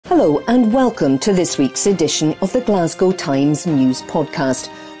Hello and welcome to this week's edition of the Glasgow Times News Podcast,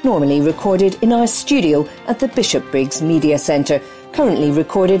 normally recorded in our studio at the Bishopbriggs Media Centre, currently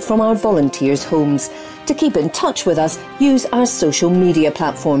recorded from our volunteers' homes. To keep in touch with us, use our social media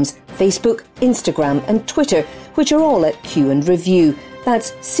platforms, Facebook, Instagram and Twitter, which are all at Q and Review.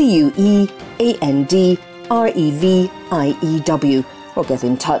 That's CUEANDREVIEW. Or get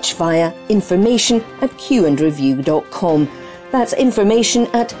in touch via information@qandreview.com. That's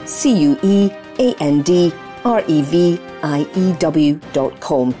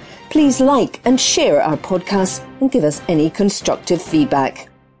information@CUEANDREVIEW.com. Please like and share our podcasts and give us any constructive feedback.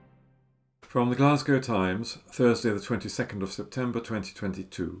 From the Glasgow Times, Thursday the 22nd of September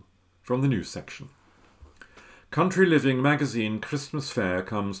 2022, from the news section. Country Living magazine Christmas Fair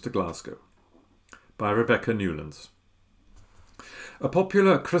comes to Glasgow, by Rebecca Newlands. A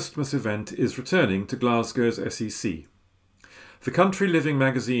popular Christmas event is returning to Glasgow's SEC. The Country Living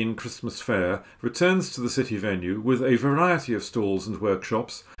magazine Christmas Fair returns to the city venue with a variety of stalls and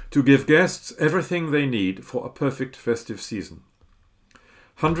workshops to give guests everything they need for a perfect festive season.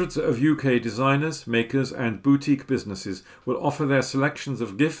 Hundreds of UK designers, makers and boutique businesses will offer their selections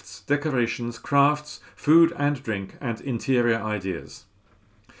of gifts, decorations, crafts, food and drink and interior ideas.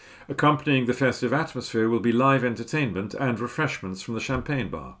 Accompanying the festive atmosphere will be live entertainment and refreshments from the Champagne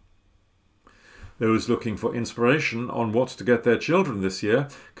Bar. Those looking for inspiration on what to get their children this year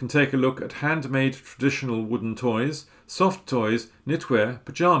can take a look at handmade traditional wooden toys, soft toys, knitwear,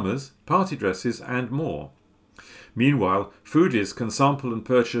 pyjamas, party dresses and more. Meanwhile, foodies can sample and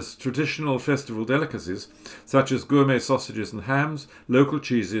purchase traditional festival delicacies such as gourmet sausages and hams, local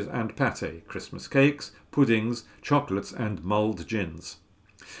cheeses and pâté, Christmas cakes, puddings, chocolates and mulled gins.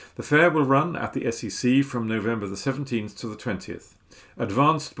 The fair will run at the SEC from November the 17th to the 20th.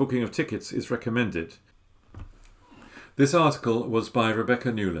 Advanced booking of tickets is recommended. This article was by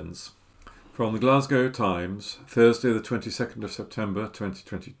Rebecca Newlands. From the Glasgow Times, Thursday the 22nd of September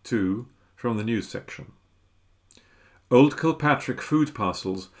 2022, from the news section. Old Kilpatrick food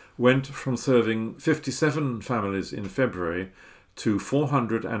parcels went from serving 57 families in February to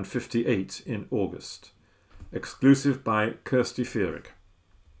 458 in August. Exclusive by Kirsty Fearig.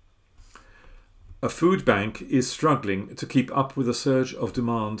 A food bank is struggling to keep up with a surge of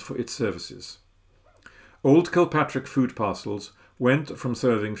demand for its services. Old Kilpatrick food parcels went from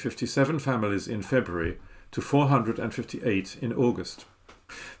serving 57 families in February to 458 in August.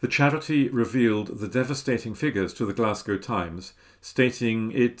 The charity revealed the devastating figures to the Glasgow Times,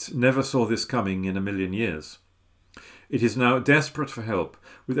 stating it never saw this coming in a million years. It is now desperate for help,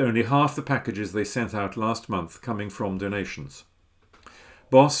 with only half the packages they sent out last month coming from donations.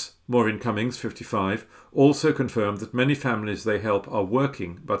 Boss Maureen Cummings, 55, also confirmed that many families they help are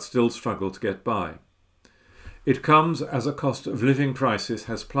working but still struggle to get by. It comes as a cost of living crisis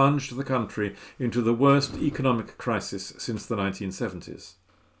has plunged the country into the worst economic crisis since the 1970s.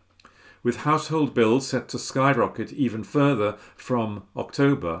 With household bills set to skyrocket even further from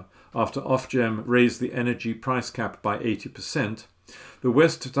October, after Ofgem raised the energy price cap by 80%, the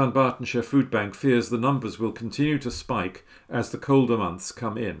West Dunbartonshire Food Bank fears the numbers will continue to spike as the colder months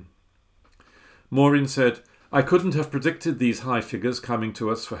come in. Maureen said, "I couldn't have predicted these high figures coming to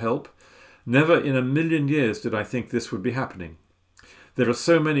us for help. Never in a million years did I think this would be happening. There are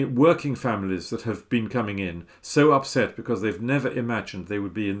so many working families that have been coming in, so upset because they've never imagined they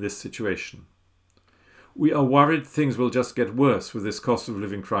would be in this situation. We are worried things will just get worse with this cost of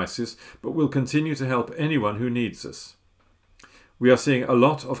living crisis, but we'll continue to help anyone who needs us. We are seeing a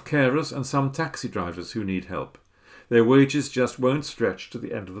lot of carers and some taxi drivers who need help. Their wages just won't stretch to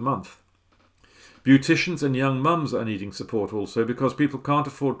the end of the month. Beauticians and young mums are needing support also because people can't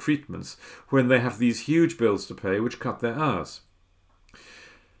afford treatments when they have these huge bills to pay which cut their hours.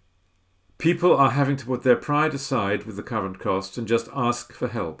 People are having to put their pride aside with the current costs and just ask for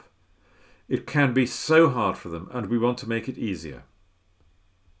help. It can be so hard for them and we want to make it easier."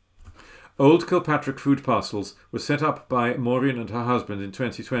 Old Kilpatrick food parcels were set up by Maureen and her husband in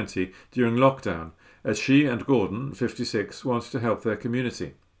 2020 during lockdown, as she and Gordon, 56, wanted to help their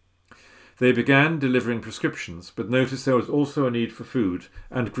community. They began delivering prescriptions, but noticed there was also a need for food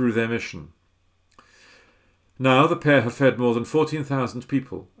and grew their mission. Now the pair have fed more than 14,000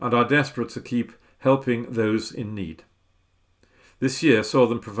 people and are desperate to keep helping those in need. This year saw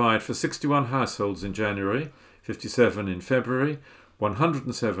them provide for 61 households in January, 57 in February,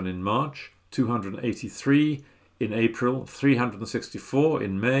 107 in March, 283 in April, 364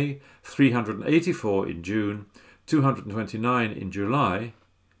 in May, 384 in June, 229 in July,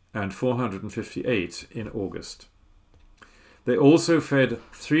 and 458 in August. They also fed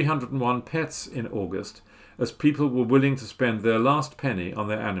 301 pets in August, as people were willing to spend their last penny on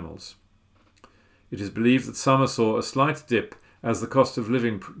their animals. It is believed that summer saw a slight dip as the cost of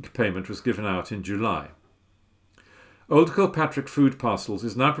living payment was given out in July. Old Kilpatrick Food Parcels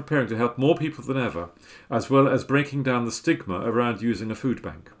is now preparing to help more people than ever, as well as breaking down the stigma around using a food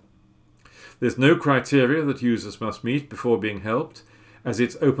bank. There's no criteria that users must meet before being helped, as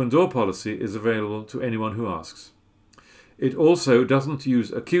its open door policy is available to anyone who asks. It also doesn't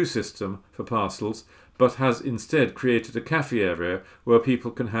use a queue system for parcels, but has instead created a cafe area where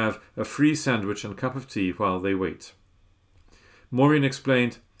people can have a free sandwich and cup of tea while they wait. Maureen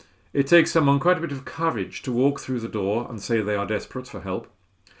explained, "It takes someone quite a bit of courage to walk through the door and say they are desperate for help.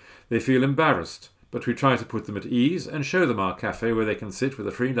 They feel embarrassed, but we try to put them at ease and show them our cafe where they can sit with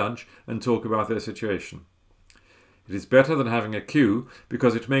a free lunch and talk about their situation. It is better than having a queue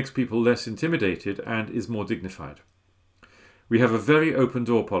because it makes people less intimidated and is more dignified. We have a very open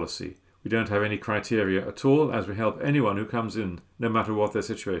door policy. We don't have any criteria at all, as we help anyone who comes in, no matter what their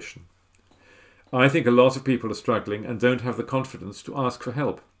situation. I think a lot of people are struggling and don't have the confidence to ask for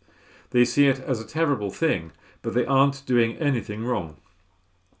help. They see it as a terrible thing, but they aren't doing anything wrong.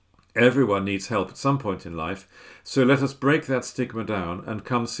 Everyone needs help at some point in life, so let us break that stigma down and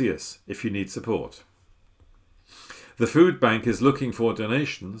come see us if you need support." The food bank is looking for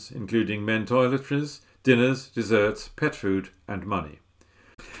donations, including men toiletries, dinners, desserts, pet food and money.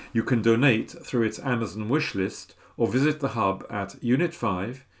 You can donate through its Amazon wish list or visit the hub at Unit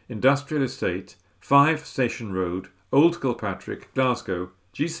 5, Industrial Estate, 5 Station Road, Old Kilpatrick, Glasgow,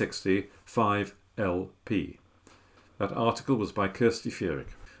 G60 5LP. That article was by Kirsty Fierig.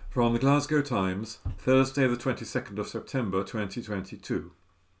 From the Glasgow Times, Thursday the 22nd of September 2022.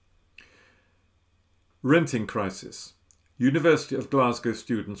 Renting crisis. University of Glasgow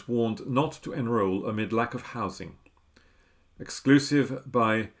students warned not to enrol amid lack of housing. Exclusive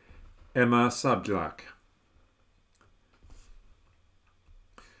by Emma Sadlak.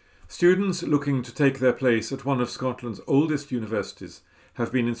 Students looking to take their place at one of Scotland's oldest universities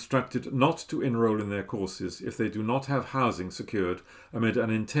have been instructed not to enrol in their courses if they do not have housing secured amid an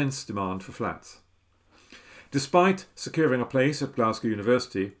intense demand for flats. Despite securing a place at Glasgow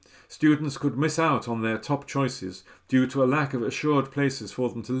University, students could miss out on their top choices due to a lack of assured places for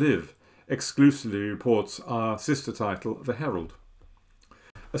them to live, exclusively reports our sister title, The Herald.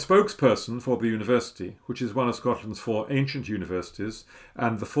 A spokesperson for the university, which is one of Scotland's 4 ancient universities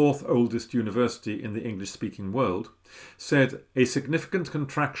and the 4th oldest university in the English-speaking world, said a significant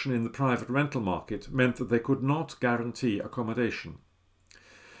contraction in the private rental market meant that they could not guarantee accommodation.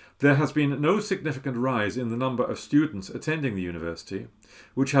 There has been no significant rise in the number of students attending the university,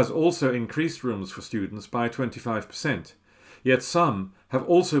 which has also increased rooms for students by 25%, yet some have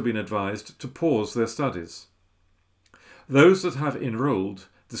also been advised to pause their studies. Those that have enrolled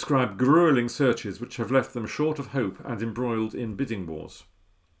describe gruelling searches which have left them short of hope and embroiled in bidding wars.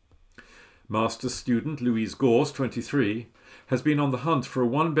 Master's student Louise Gorse, 23, has been on the hunt for a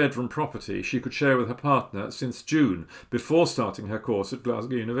 1-bedroom property she could share with her partner since June, before starting her course at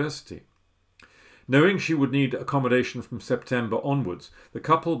Glasgow University. Knowing she would need accommodation from September onwards, the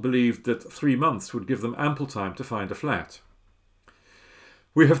couple believed that 3 months would give them ample time to find a flat.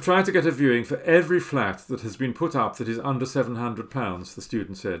 "We have tried to get a viewing for every flat that has been put up that is under £700, the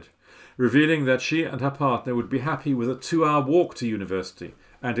student said, revealing that she and her partner would be happy with a 2-hour walk to university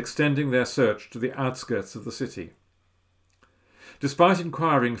and extending their search to the outskirts of the city. Despite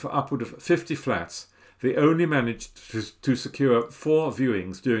inquiring for upward of 50 flats, they only managed to secure 4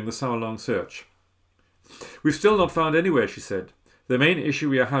 viewings during the summer-long search. "We've still not found anywhere," she said. "The main issue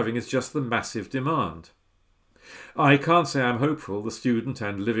we are having is just the massive demand." "I can't say I'm hopeful," the student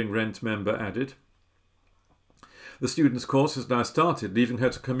and living rent member added. The student's course has now started, leaving her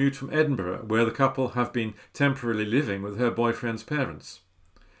to commute from Edinburgh, where the couple have been temporarily living with her boyfriend's parents.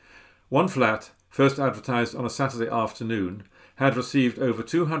 One flat, first advertised on a Saturday afternoon, had received over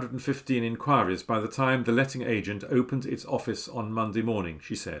 215 inquiries by the time the letting agent opened its office on Monday morning,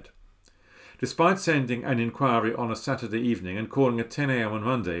 she said. Despite sending an inquiry on a Saturday evening and calling at 10 a.m. on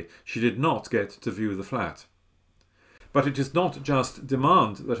Monday, she did not get to view the flat. But it is not just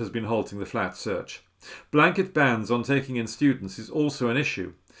demand that has been halting the flat search. Blanket bans on taking in students is also an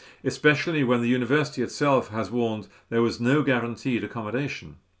issue, especially when the university itself has warned there was no guaranteed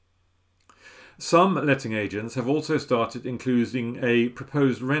accommodation. Some letting agents have also started including a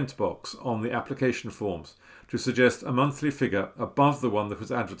proposed rent box on the application forms to suggest a monthly figure above the one that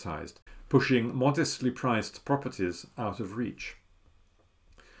was advertised, pushing modestly priced properties out of reach.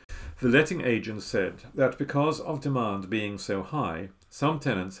 The letting agent said that because of demand being so high, some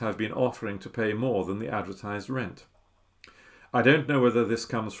tenants have been offering to pay more than the advertised rent. I don't know whether this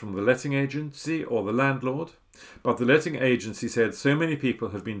comes from the letting agency or the landlord, but the letting agency said so many people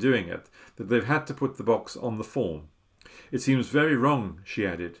have been doing it that they've had to put the box on the form. It seems very wrong, she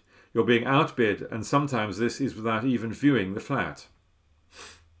added. You're being outbid, and sometimes this is without even viewing the flat.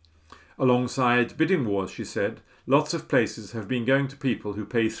 Alongside bidding wars, she said, lots of places have been going to people who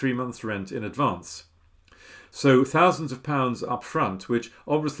pay 3 months' rent in advance. So thousands of pounds up front, which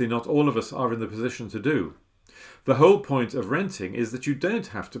obviously not all of us are in the position to do. The whole point of renting is that you don't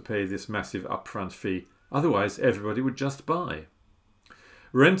have to pay this massive upfront fee, otherwise everybody would just buy.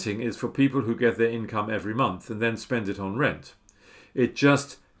 Renting is for people who get their income every month and then spend it on rent. It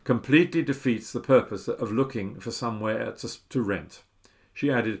just completely defeats the purpose of looking for somewhere to rent.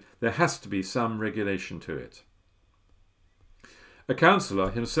 She added, there has to be some regulation to it. A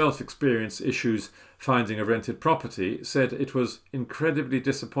councillor, himself experienced issues finding a rented property, said it was incredibly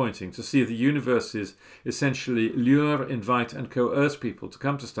disappointing to see the universities essentially lure, invite and coerce people to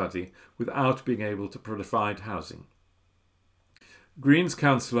come to study without being able to provide housing. Greens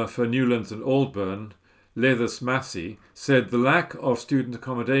councillor for Newlands and Aldburn, Leathers Massey, said the lack of student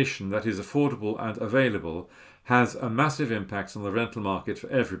accommodation that is affordable and available has a massive impact on the rental market for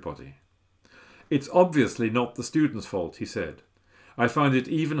everybody. It's obviously not the students' fault, he said. I find it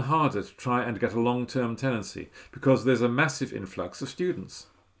even harder to try and get a long-term tenancy because there's a massive influx of students.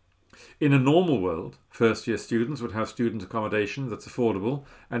 In a normal world, first-year students would have student accommodation that's affordable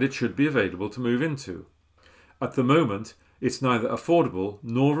and it should be available to move into. At the moment, it's neither affordable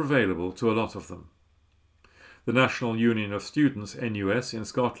nor available to a lot of them. The National Union of Students, NUS, in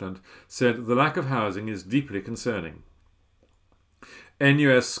Scotland said the lack of housing is deeply concerning.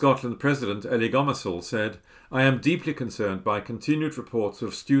 NUS Scotland President Ellie Gomersall said, I am deeply concerned by continued reports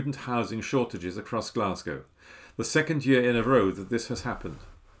of student housing shortages across Glasgow, the second year in a row that this has happened.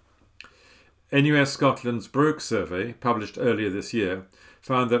 NUS Scotland's Broke survey, published earlier this year,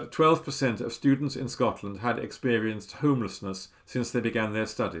 found that 12% of students in Scotland had experienced homelessness since they began their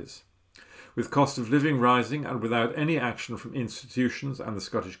studies. With cost of living rising and without any action from institutions and the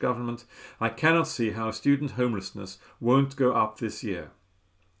Scottish Government, I cannot see how student homelessness won't go up this year.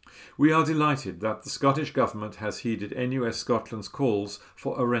 We are delighted that the Scottish Government has heeded NUS Scotland's calls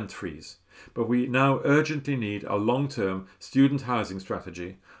for a rent freeze, but we now urgently need a long-term student housing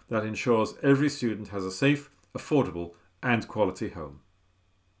strategy that ensures every student has a safe, affordable and quality home.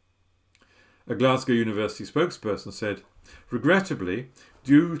 A Glasgow University spokesperson said, regrettably,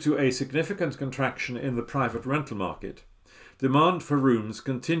 due to a significant contraction in the private rental market, demand for rooms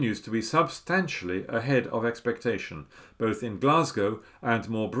continues to be substantially ahead of expectation, both in Glasgow and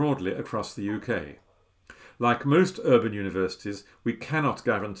more broadly across the UK. Like most urban universities, we cannot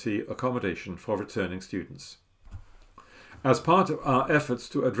guarantee accommodation for returning students. As part of our efforts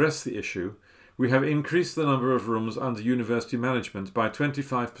to address the issue, we have increased the number of rooms under university management by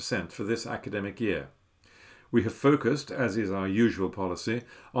 25% for this academic year. We have focused, as is our usual policy,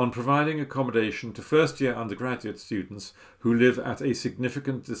 on providing accommodation to first-year undergraduate students who live at a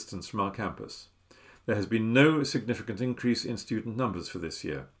significant distance from our campus. There has been no significant increase in student numbers for this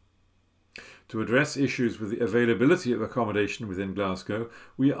year. To address issues with the availability of accommodation within Glasgow,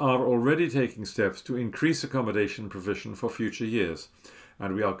 we are already taking steps to increase accommodation provision for future years,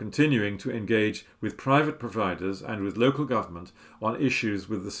 and we are continuing to engage with private providers and with local government on issues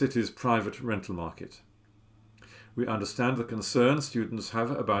with the city's private rental market. We understand the concern students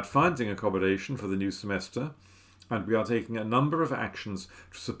have about finding accommodation for the new semester, and we are taking a number of actions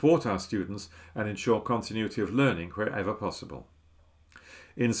to support our students and ensure continuity of learning wherever possible.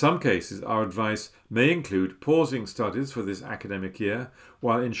 In some cases, our advice may include pausing studies for this academic year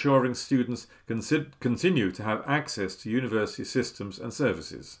while ensuring students continue to have access to university systems and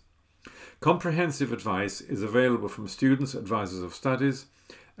services. Comprehensive advice is available from Students' Advisors of Studies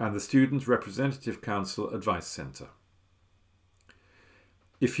and the Student Representative Council Advice Centre.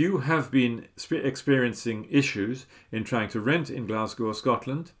 If you have been experiencing issues in trying to rent in Glasgow or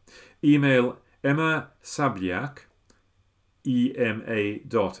Scotland, email Emma Sabliak, ema.sabliljak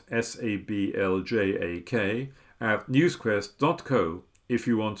 @newsquest.co if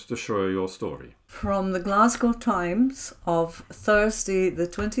you want to share your story. From the Glasgow Times of Thursday the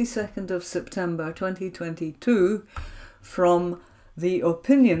 22nd of September 2022, from the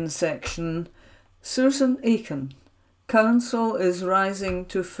opinion section, Susan Aiken. Council is rising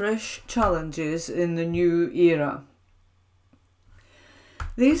to fresh challenges in the new era.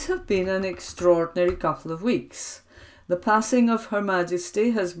 These have been an extraordinary couple of weeks. The passing of Her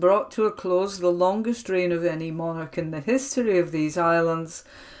Majesty has brought to a close the longest reign of any monarch in the history of these islands,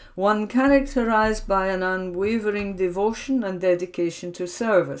 one characterised by an unwavering devotion and dedication to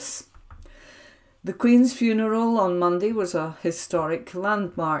service. The Queen's funeral on Monday was a historic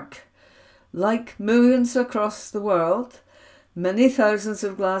landmark. Like millions across the world, many thousands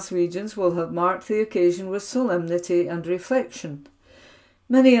of Glaswegians will have marked the occasion with solemnity and reflection.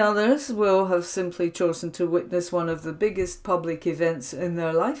 Many others will have simply chosen to witness one of the biggest public events in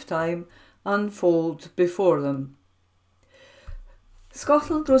their lifetime unfold before them.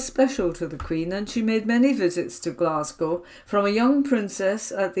 Scotland was special to the Queen, and she made many visits to Glasgow, from a young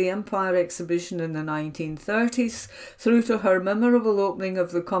princess at the Empire exhibition in the 1930s through to her memorable opening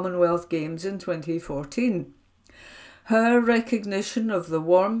of the Commonwealth Games in 2014. Her recognition of the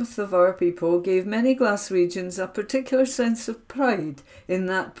warmth of our people gave many Glaswegians a particular sense of pride in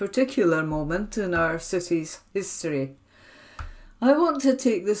that particular moment in our city's history. I want to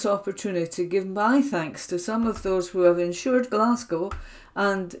take this opportunity to give my thanks to some of those who have ensured Glasgow,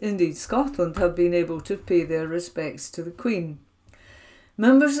 and indeed Scotland, have been able to pay their respects to the Queen.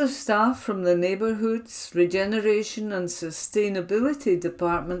 Members of staff from the neighbourhoods, regeneration and sustainability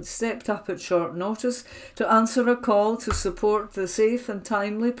departments stepped up at short notice to answer a call to support the safe and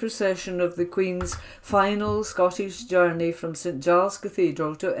timely procession of the Queen's final Scottish journey from St Giles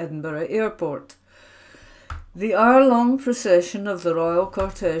Cathedral to Edinburgh Airport. The hour-long procession of the royal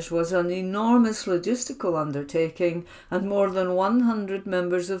cortege was an enormous logistical undertaking, and more than 100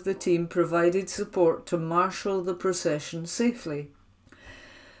 members of the team provided support to marshal the procession safely.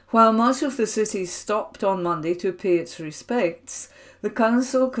 While much of the city stopped on Monday to pay its respects, the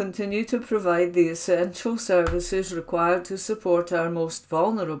Council continued to provide the essential services required to support our most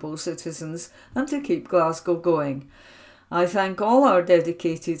vulnerable citizens and to keep Glasgow going. I thank all our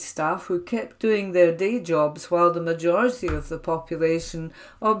dedicated staff who kept doing their day jobs while the majority of the population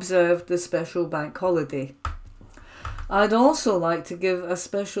observed the special bank holiday. I'd also like to give a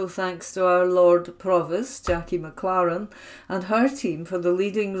special thanks to our Lord Provost, Jackie McLaren, and her team for the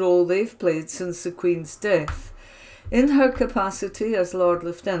leading role they've played since the Queen's death. In her capacity as Lord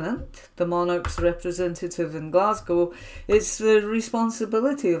Lieutenant, the monarch's representative in Glasgow, it's the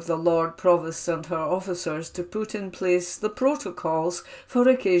responsibility of the Lord Provost and her officers to put in place the protocols for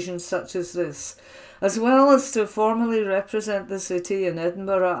occasions such as this, as well as to formally represent the city in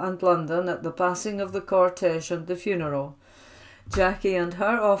Edinburgh and London at the passing of the cortege and the funeral. Jackie and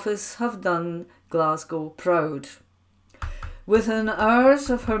her office have done Glasgow proud. Within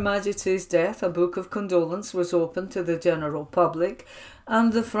hours of Her Majesty's death, a book of condolence was opened to the general public,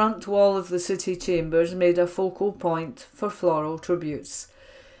 and the front wall of the city chambers made a focal point for floral tributes.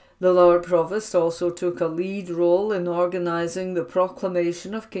 The Lord Provost also took a lead role in organising the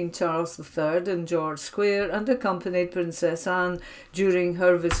proclamation of King Charles III in George Square and accompanied Princess Anne during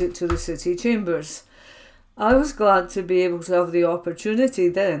her visit to the city chambers. I was glad to be able to have the opportunity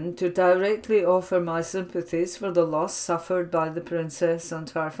then to directly offer my sympathies for the loss suffered by the Princess and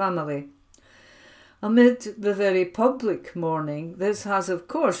her family. Amid the very public mourning, this has of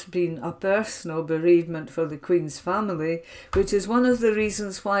course been a personal bereavement for the Queen's family, which is one of the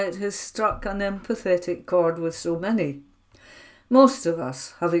reasons why it has struck an empathetic chord with so many. Most of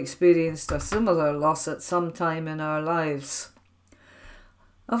us have experienced a similar loss at some time in our lives.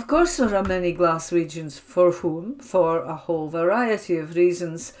 Of course, there are many Glaswegians for whom, for a whole variety of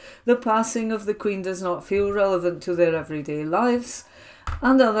reasons, the passing of the Queen does not feel relevant to their everyday lives,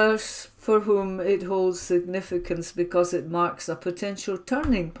 and others for whom it holds significance because it marks a potential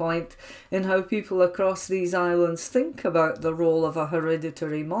turning point in how people across these islands think about the role of a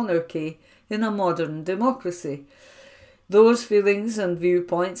hereditary monarchy in a modern democracy. Those feelings and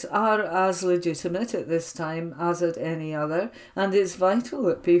viewpoints are as legitimate at this time as at any other, and it's vital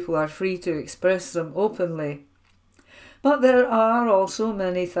that people are free to express them openly. But there are also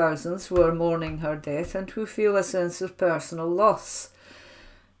many thousands who are mourning her death and who feel a sense of personal loss.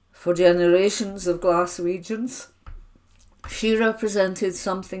 For generations of Glaswegians, she represented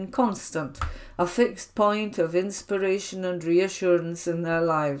something constant, a fixed point of inspiration and reassurance in their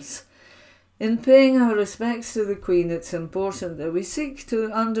lives. In paying our respects to the Queen, it's important that we seek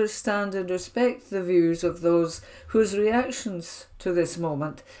to understand and respect the views of those whose reactions to this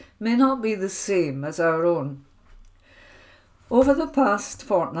moment may not be the same as our own. Over the past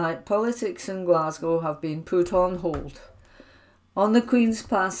fortnight, politics in Glasgow have been put on hold. On the Queen's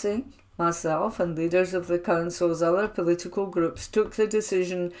passing, myself and leaders of the Council's other political groups took the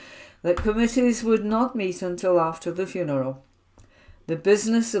decision that committees would not meet until after the funeral. The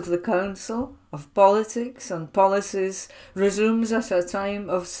business of the Council, of politics and policies, resumes at a time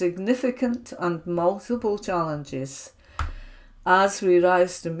of significant and multiple challenges. As we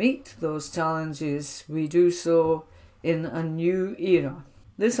rise to meet those challenges, we do so in a new era.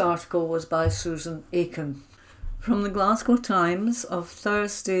 This article was by Susan Aiken. From the Glasgow Times of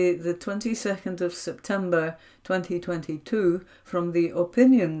Thursday the 22nd of September 2022, from the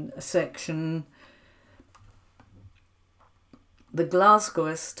opinion section, The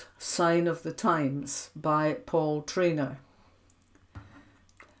Glasgowist Sign of the Times by Paul Traynor.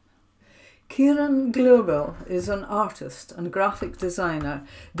 Kieran Global is an artist and graphic designer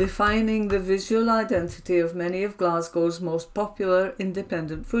defining the visual identity of many of Glasgow's most popular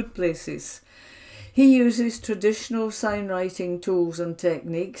independent food places. He uses traditional signwriting tools and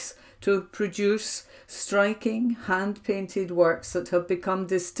techniques to produce striking, hand-painted works that have become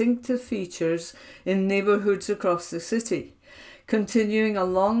distinctive features in neighbourhoods across the city, continuing a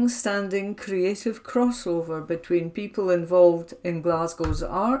long-standing creative crossover between people involved in Glasgow's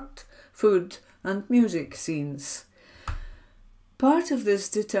art, food and music scenes. Part of this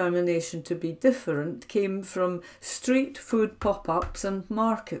determination to be different came from street food pop-ups and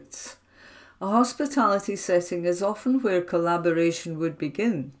markets. A hospitality setting is often where collaboration would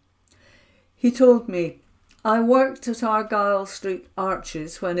begin. He told me, "I worked at Argyle Street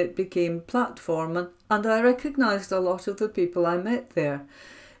Arches when it became Platform, and I recognised a lot of the people I met there.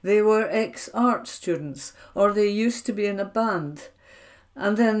 They were ex-art students, or they used to be in a band.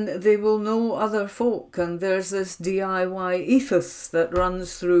 And then they will know other folk, and there's this DIY ethos that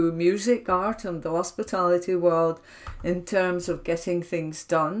runs through music, art and the hospitality world in terms of getting things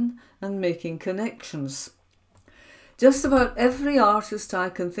done and making connections. Just about every artist I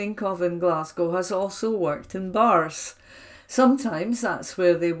can think of in Glasgow has also worked in bars. Sometimes that's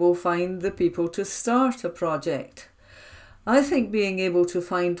where they will find the people to start a project. I think being able to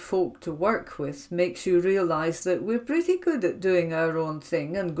find folk to work with makes you realise that we're pretty good at doing our own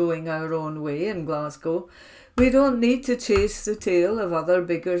thing and going our own way in Glasgow. We don't need to chase the tail of other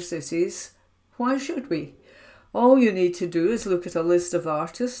bigger cities. Why should we? All you need to do is look at a list of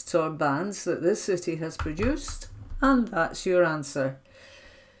artists or bands that this city has produced, and that's your answer."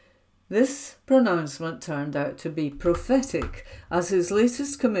 This pronouncement turned out to be prophetic, as his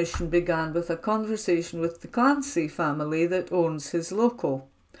latest commission began with a conversation with the Clancy family that owns his local,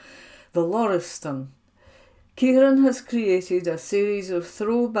 the Lauriston. Kieran has created a series of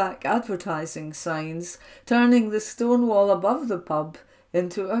throwback advertising signs, turning the stone wall above the pub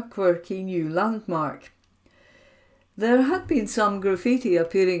into a quirky new landmark. There had been some graffiti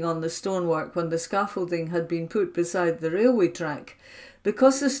appearing on the stonework when the scaffolding had been put beside the railway track.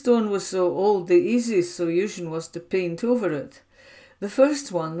 Because the stone was so old, the easiest solution was to paint over it. The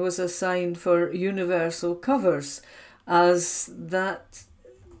first one was a sign for Universal Covers, as that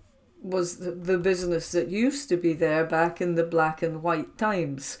was the business that used to be there back in the black and white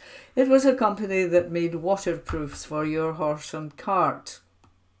times. It was a company that made waterproofs for your horse and cart.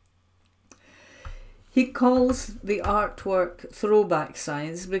 He calls the artwork throwback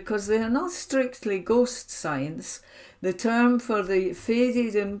signs because they are not strictly ghost signs, the term for the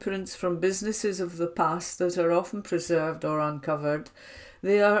faded imprints from businesses of the past that are often preserved or uncovered.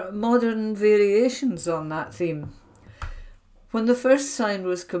 They are modern variations on that theme. When the first sign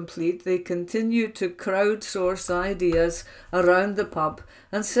was complete, they continued to crowdsource ideas around the pub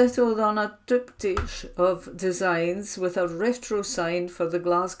and settled on a triptych of designs with a retro sign for the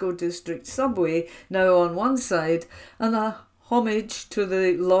Glasgow District Subway now on one side and a homage to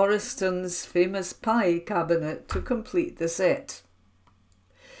the Lauristons' famous pie cabinet to complete the set.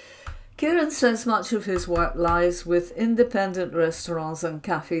 Kieran says much of his work lies with independent restaurants and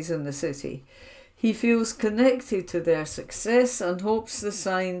cafes in the city. He feels connected to their success and hopes the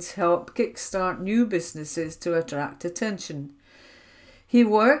signs help kickstart new businesses to attract attention. He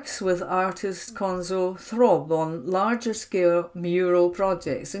works with artist Konzo Throb on larger scale mural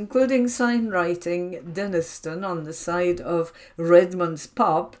projects, including sign writing Denniston on the side of Redmond's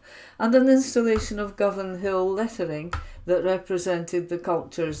pub and an installation of Govan Hill lettering that represented the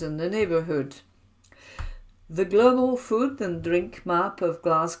cultures in the neighbourhood. The global food and drink map of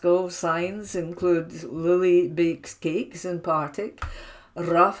Glasgow signs include Lily Bakes Cakes in Partick,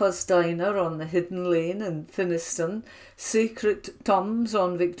 Rafa's Diner on the Hidden Lane in Finniston, Sacred Tums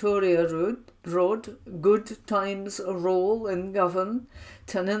on Victoria Road, Good Times Roll in Govan,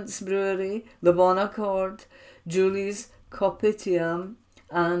 Tennant's Brewery, Le Bon Accord, Julie's Copitiam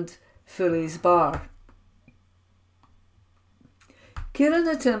and Philly's Bar. Kieran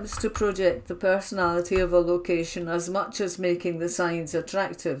attempts to project the personality of a location as much as making the signs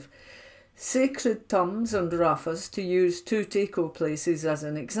attractive. Sacred Tums and Rafa's, to use two takeout places as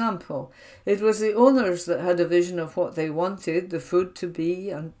an example. It was the owners that had a vision of what they wanted the food to be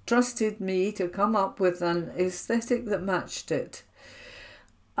and trusted me to come up with an aesthetic that matched it.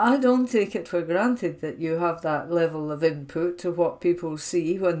 I don't take it for granted that you have that level of input to what people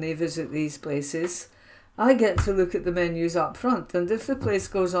see when they visit these places. I get to look at the menus up front, and if the place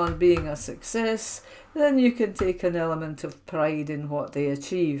goes on being a success, then you can take an element of pride in what they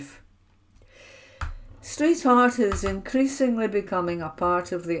achieve. Street art is increasingly becoming a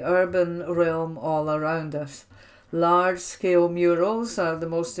part of the urban realm all around us. Large-scale murals are the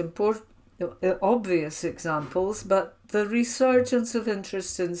most obvious examples, but the resurgence of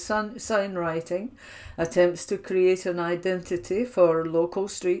interest in signwriting, attempts to create an identity for local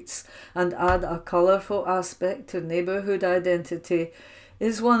streets and add a colourful aspect to neighbourhood identity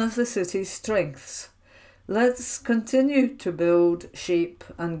is one of the city's strengths. Let's continue to build, shape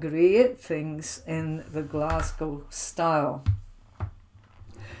and create things in the Glasgow style.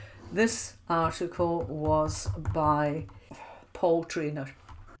 This article was by Paul Traynor.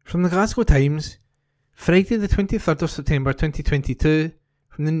 From the Glasgow Times, Friday the 23rd of September 2022,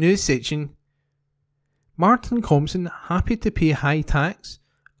 from the news section, Martin Compson happy to pay high tax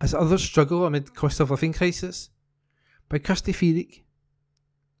as others struggle amid cost of living crisis, by Kirsty Feerick.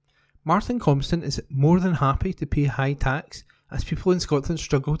 Martin Compson is more than happy to pay high tax as people in Scotland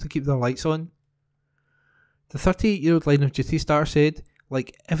struggle to keep their lights on. The 38-year-old line of duty star said,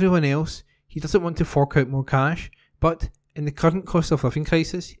 like everyone else, he doesn't want to fork out more cash, but in the current cost of living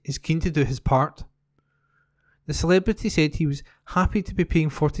crisis is keen to do his part. The celebrity said he was happy to be paying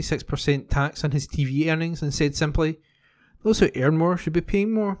 46% tax on his TV earnings and said simply, those who earn more should be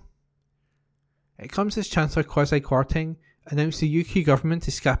paying more. It comes as Chancellor Kwasi Kwarteng announced the UK government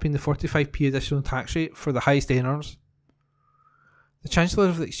is scrapping the 45p additional tax rate for the highest earners. The Chancellor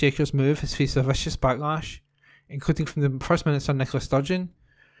of the Exchequer's move has faced a vicious backlash, including from the First Minister Nicola Sturgeon,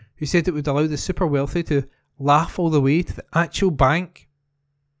 who said it would allow the super wealthy to laugh all the way to the actual bank.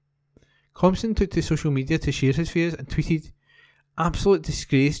 Compson took to social media to share his fears and tweeted, absolute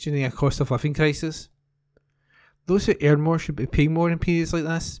disgrace during a cost of living crisis. Those who earn more should be paying more in periods like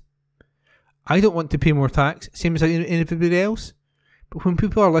this. I don't want to pay more tax, same as anybody else, but when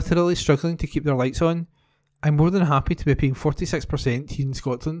people are literally struggling to keep their lights on, I'm more than happy to be paying 46% here in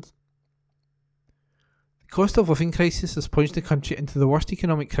Scotland. The cost of living crisis has plunged the country into the worst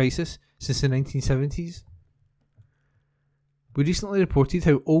economic crisis since the 1970s. We recently reported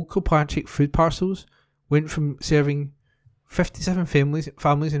how Old Kilpatrick food parcels went from serving 57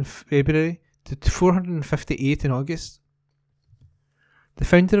 families in February to 458 in August. The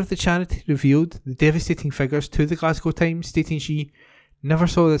founder of the charity revealed the devastating figures to the Glasgow Times, stating she never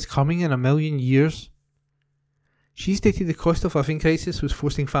saw this coming in a million years. She stated the cost of living crisis was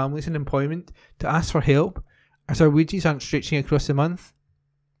forcing families in employment to ask for help as their wages aren't stretching across the month.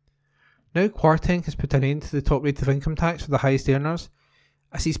 Now Kwarteng has put an end to the top rate of income tax for the highest earners,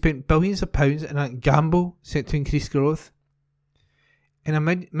 as he spent billions of pounds in a gamble set to increase growth. In a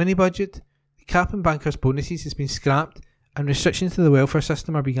mini-budget, the cap on bankers' bonuses has been scrapped and restrictions to the welfare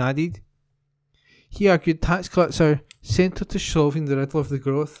system are being added. He argued tax cuts are central to solving the riddle of the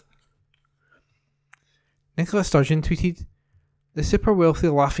growth. Nicola Sturgeon tweeted, the super wealthy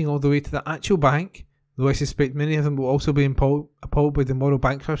laughing all the way to the actual bank, though I suspect many of them will also be appalled by the moral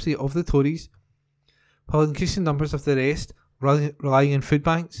bankruptcy of the Tories, while increasing numbers of the rest relying on food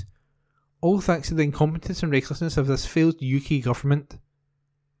banks, all thanks to the incompetence and recklessness of this failed UK government.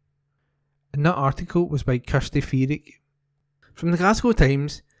 And that article was by Kirsty Feerick. From the Glasgow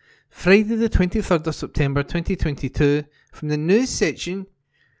Times, Friday the 23rd of September 2022, from the news section,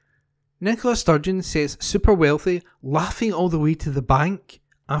 Nicola Sturgeon says super wealthy laughing all the way to the bank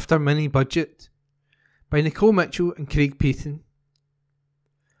after mini budget, by Nicole Mitchell and Craig Payton.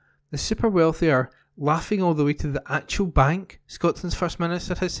 The super wealthy are laughing all the way to the actual bank, Scotland's First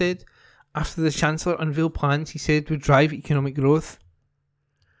Minister has said, after the Chancellor unveiled plans he said would drive economic growth.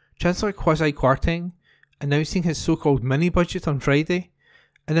 Chancellor Kwasi Kwarteng, announcing his so-called mini-budget on Friday,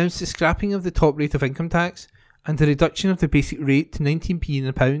 announced the scrapping of the top rate of income tax and the reduction of the basic rate to 19p in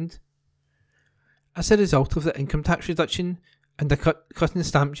the pound. As a result of the income tax reduction and the cut in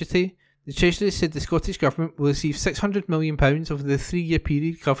stamp duty, the Treasury said the Scottish Government will receive £600 million over the 3-year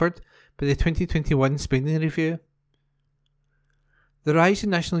period covered by the 2021 spending review. The rise in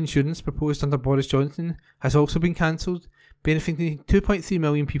national insurance proposed under Boris Johnson has also been cancelled, benefiting 2.3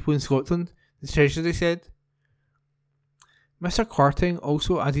 million people in Scotland, the Treasury said. Mr Kwarteng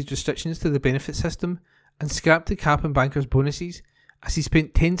also added restrictions to the benefit system and scrapped the cap on bankers' bonuses, as he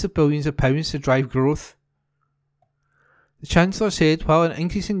spent tens of billions of pounds to drive growth. The Chancellor said while an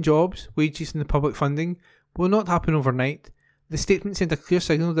increase in jobs, wages and the public funding will not happen overnight, the statement sent a clear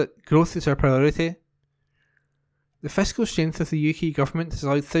signal that growth is our priority. The fiscal strength of the UK government has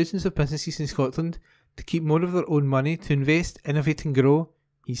allowed thousands of businesses in Scotland to keep more of their own money to invest, innovate and grow,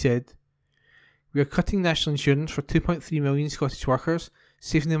 he said. We are cutting national insurance for 2.3 million Scottish workers,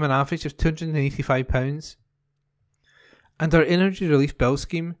 saving them an average of £285. And our energy relief bill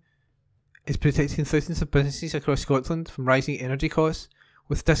scheme is protecting thousands of businesses across Scotland from rising energy costs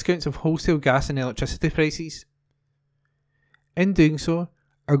with discounts of wholesale gas and electricity prices. In doing so,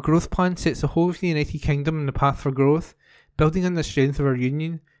 our growth plan sets the whole of the United Kingdom on the path for growth, building on the strength of our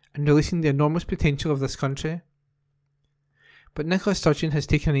union and releasing the enormous potential of this country. But Nicola Sturgeon has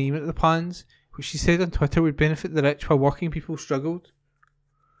taken aim at the plans, which she said on Twitter would benefit the rich while working people struggled.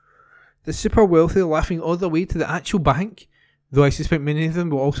 The super wealthy laughing all the way to the actual bank, though I suspect many of them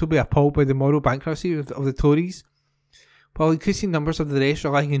will also be appalled by the moral bankruptcy of the Tories, while increasing numbers of the rest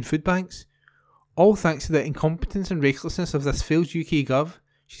relying on food banks, all thanks to the incompetence and recklessness of this failed UK Gov,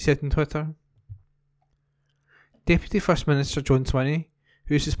 she said on Twitter. Deputy First Minister John Swinney,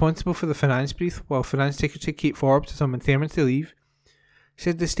 who is responsible for the finance brief while Finance Secretary Kate Forbes is on maternity leave,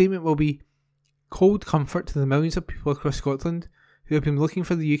 said the statement will be cold comfort to the millions of people across Scotland who have been looking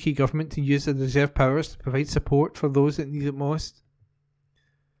for the UK government to use their reserve powers to provide support for those that need it most.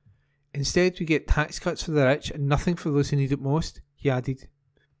 Instead, we get tax cuts for the rich and nothing for those who need it most, he added.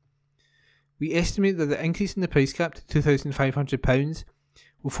 We estimate that the increase in the price cap to £2,500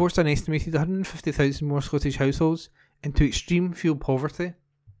 will force an estimated 150,000 more Scottish households into extreme fuel poverty.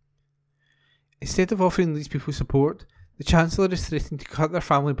 Instead of offering these people support, the Chancellor is threatening to cut their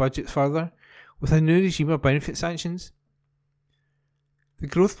family budgets further with a new regime of benefit sanctions. The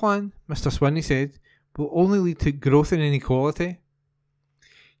growth plan, Mr Swinney said, will only lead to growth in inequality.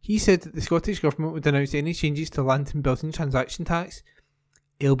 He said that the Scottish Government would announce any changes to Land and Building Transaction Tax,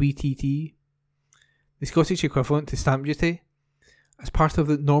 LBTT, the Scottish equivalent to stamp duty, as part of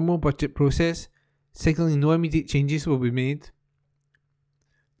the normal budget process, signalling no immediate changes will be made.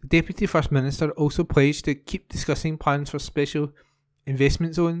 The Deputy First Minister also pledged to keep discussing plans for special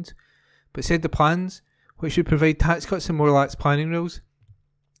investment zones, but said the plans, which would provide tax cuts and more lax planning rules,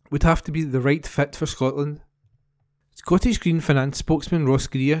 would have to be the right fit for Scotland. Scottish Green Finance spokesman Ross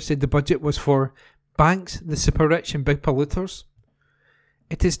Greer said the budget was for banks, the super rich and big polluters.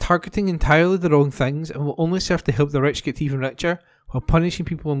 It is targeting entirely the wrong things and will only serve to help the rich get even richer while punishing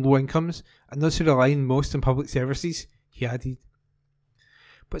people on low incomes and those who rely most on public services, he added.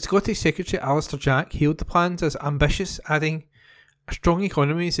 But Scottish Secretary Alistair Jack hailed the plans as ambitious, adding, "A strong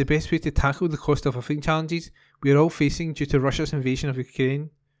economy is the best way to tackle the cost of living challenges we are all facing due to Russia's invasion of Ukraine.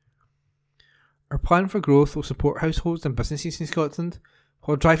 Our plan for growth will support households and businesses in Scotland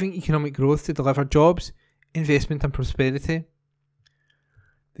while driving economic growth to deliver jobs, investment and prosperity.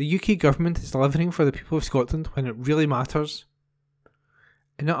 The UK Government is delivering for the people of Scotland when it really matters."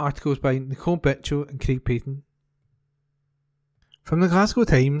 And that article is by Nicole Bitchell and Craig Payton. From the Glasgow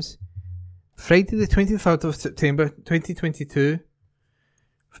Times, Friday the 23rd of September 2022,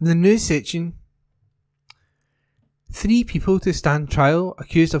 from the news section, 3 people to stand trial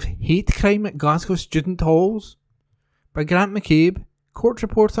accused of hate crime at Glasgow student halls, by Grant McCabe, court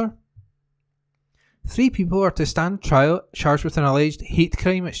reporter. 3 people are to stand trial charged with an alleged hate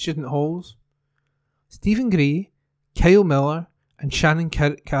crime at student halls. Stephen Gray, Kyle Miller and Shannon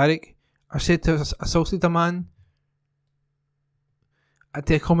Carrick are said to have assaulted a man at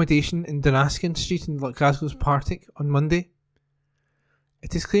the accommodation in Dunaskin Street in Glasgow's Partick on Monday.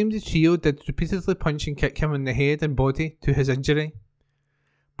 It is claimed the trio did repeatedly punch and kick him in the head and body to his injury.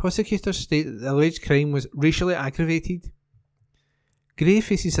 Prosecutors state that the alleged crime was racially aggravated. Gray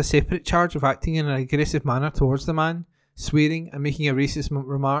faces a separate charge of acting in an aggressive manner towards the man, swearing and making a racist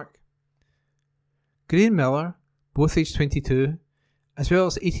remark. Gray and Miller, both aged 22, as well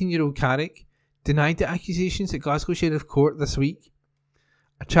as 18-year-old Carrick, denied the accusations at Glasgow Sheriff Court this week.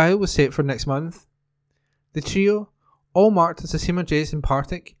 A trial was set for next month. The trio, all marked as the same address in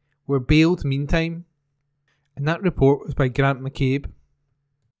Partick, were bailed meantime. And that report was by Grant McCabe.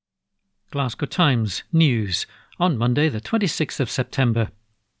 Glasgow Times News on Monday the 26th of September.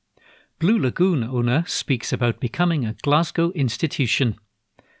 Blue Lagoon owner speaks about becoming a Glasgow institution.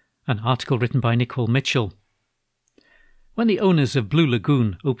 An article written by Nicole Mitchell. When the owners of Blue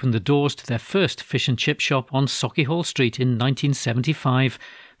Lagoon opened the doors to their first fish and chip shop on Sauchiehall Street in 1975,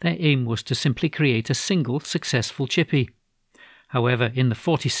 their aim was to simply create a single successful chippy. However, in the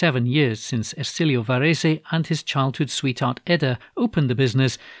 47 years since Ercilio Varese and his childhood sweetheart Edda opened the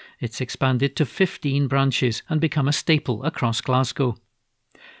business, it's expanded to 15 branches and become a staple across Glasgow.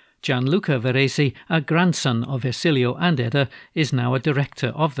 Gianluca Varese, a grandson of Ercilio and Edda, is now a director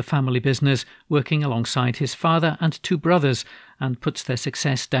of the family business, working alongside his father and 2 brothers, and puts their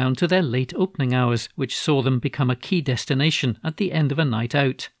success down to their late opening hours, which saw them become a key destination at the end of a night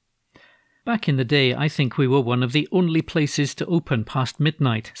out. Back in the day, I think we were one of the only places to open past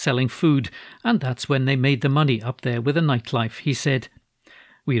midnight selling food, and that's when they made the money up there with the nightlife, he said.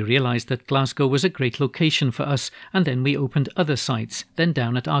 We realised that Glasgow was a great location for us, and then we opened other sites, then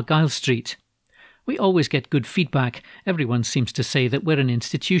down at Argyle Street. We always get good feedback. Everyone seems to say that we're an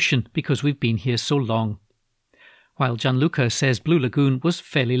institution because we've been here so long. While Gianluca says Blue Lagoon was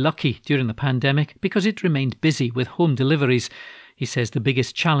fairly lucky during the pandemic because it remained busy with home deliveries, he says the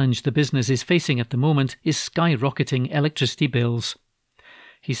biggest challenge the business is facing at the moment is skyrocketing electricity bills.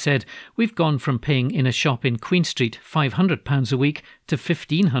 He said, "We've gone from paying in a shop in Queen Street £500 a week to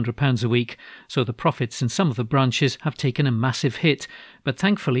 £1,500 a week, so the profits in some of the branches have taken a massive hit, but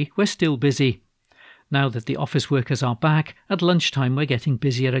thankfully we're still busy. Now that the office workers are back, at lunchtime we're getting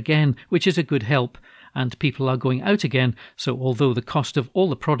busier again, which is a good help, and people are going out again, so although the cost of all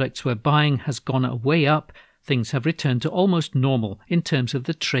the products we're buying has gone way up, things have returned to almost normal in terms of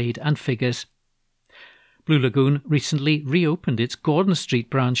the trade and figures." Blue Lagoon recently reopened its Gordon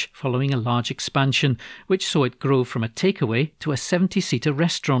Street branch following a large expansion, which saw it grow from a takeaway to a 70-seater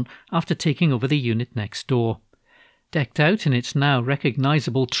restaurant after taking over the unit next door. Decked out in its now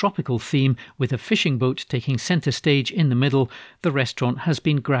recognisable tropical theme with a fishing boat taking centre stage in the middle, the restaurant has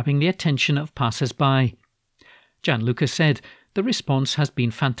been grabbing the attention of passers-by. Gianluca said, "The response has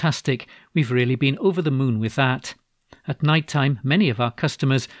been fantastic. We've really been over the moon with that. At night time, many of our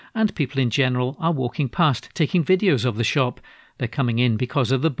customers and people in general are walking past taking videos of the shop. They're coming in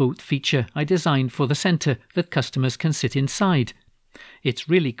because of the boat feature I designed for the centre that customers can sit inside. It's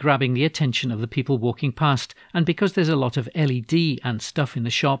really grabbing the attention of the people walking past, and because there's a lot of LED and stuff in the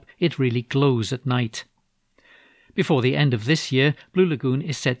shop, it really glows at night." Before the end of this year, Blue Lagoon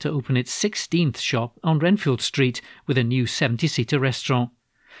is set to open its 16th shop on Renfield Street with a new 70-seater restaurant.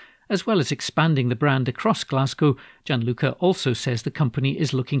 As well as expanding the brand across Glasgow, Gianluca also says the company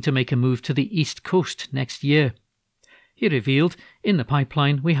is looking to make a move to the East Coast next year. He revealed, "In the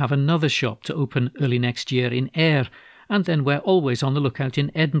pipeline we have another shop to open early next year in Ayr, and then we're always on the lookout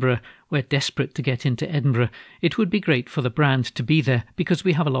in Edinburgh. We're desperate to get into Edinburgh. It would be great for the brand to be there because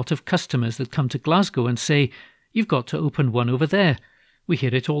we have a lot of customers that come to Glasgow and say, 'You've got to open one over there.' We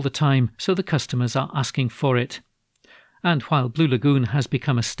hear it all the time, so the customers are asking for it." And while Blue Lagoon has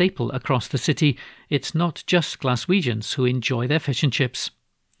become a staple across the city, it's not just Glaswegians who enjoy their fish and chips.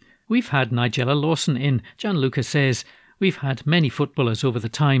 "We've had Nigella Lawson in," Gianluca says. "We've had many footballers over the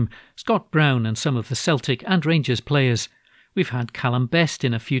time, Scott Brown and some of the Celtic and Rangers players. We've had Callum Best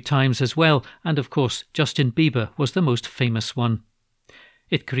in a few times as well, and of course Justin Bieber was the most famous one.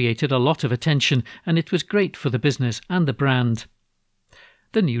 It created a lot of attention, and it was great for the business and the brand."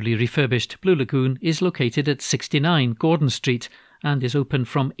 The newly refurbished Blue Lagoon is located at 69 Gordon Street and is open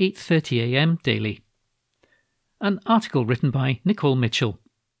from 8:30 a.m. daily. An article written by Nicole Mitchell.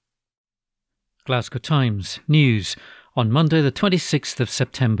 Glasgow Times News on Monday the 26th of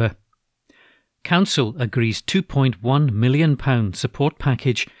September. Council agrees £2.1 million support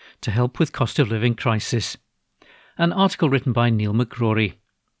package to help with cost of living crisis. An article written by Neil McGrory.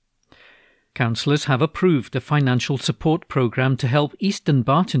 Councillors have approved a financial support programme to help East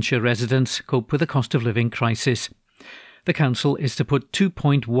Dunbartonshire residents cope with the cost of living crisis. The council is to put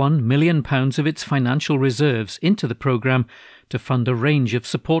 £2.1 million of its financial reserves into the programme to fund a range of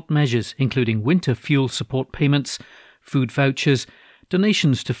support measures including winter fuel support payments, food vouchers,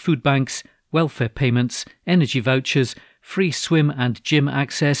 donations to food banks, welfare payments, energy vouchers, free swim and gym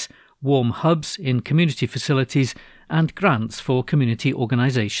access, warm hubs in community facilities and grants for community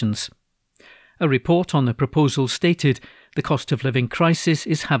organisations. A report on the proposal stated, "The cost of living crisis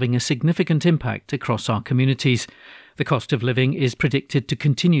is having a significant impact across our communities. The cost of living is predicted to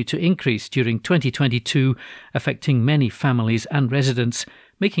continue to increase during 2022, affecting many families and residents,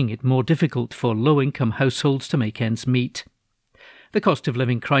 making it more difficult for low-income households to make ends meet." The cost of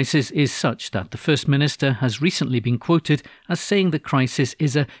living crisis is such that the First Minister has recently been quoted as saying the crisis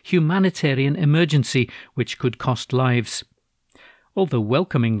is a humanitarian emergency which could cost lives. Although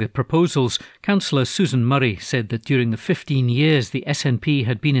welcoming the proposals, Councillor Susan Murray said that during the 15 years the SNP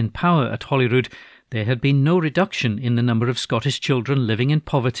had been in power at Holyrood, there had been no reduction in the number of Scottish children living in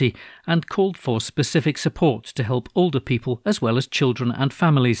poverty and called for specific support to help older people as well as children and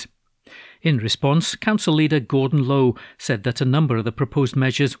families. In response, Council Leader Gordon Lowe said that a number of the proposed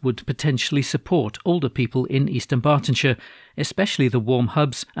measures would potentially support older people in East Dunbartonshire, especially the warm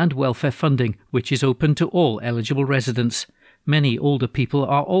hubs and welfare funding, which is open to all eligible residents. Many older people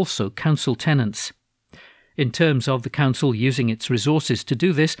are also council tenants. In terms of the council using its resources to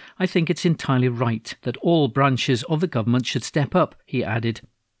do this, I think it's entirely right that all branches of the government should step up, he added.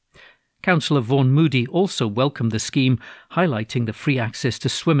 Councillor Vaughan Moody also welcomed the scheme, highlighting the free access to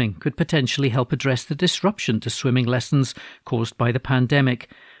swimming could potentially help address the disruption to swimming lessons caused by the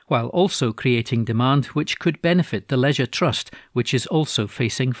pandemic, while also creating demand which could benefit the Leisure Trust, which is also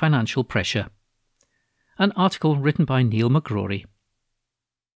facing financial pressure. An article written by Neil McGrory.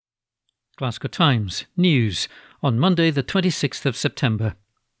 Glasgow Times News on Monday the 26th of September.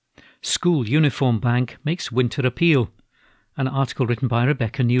 School Uniform Bank makes winter appeal. An article written by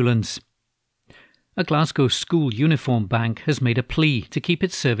Rebecca Newlands. A Glasgow school uniform bank has made a plea to keep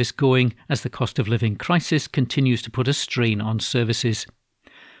its service going as the cost of living crisis continues to put a strain on services.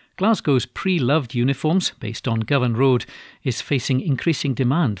 Glasgow's pre-loved uniforms, based on Govan Road, is facing increasing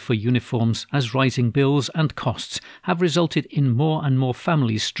demand for uniforms as rising bills and costs have resulted in more and more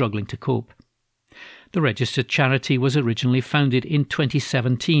families struggling to cope. The registered charity was originally founded in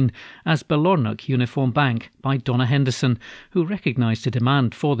 2017 as Balornock Uniform Bank by Donna Henderson, who recognised a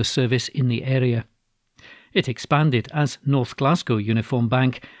demand for the service in the area. It expanded as North Glasgow Uniform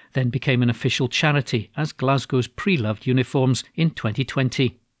Bank, then became an official charity as Glasgow's pre-loved uniforms in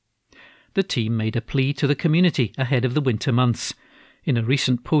 2020. The team made a plea to the community ahead of the winter months. In a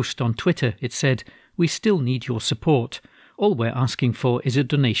recent post on Twitter, it said, "We still need your support. All we're asking for is a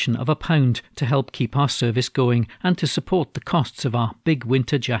donation of £1 to help keep our service going and to support the costs of our big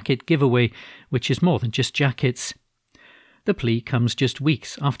winter jacket giveaway, which is more than just jackets." The plea comes just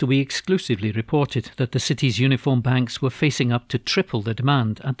weeks after we exclusively reported that the city's uniform banks were facing up to triple the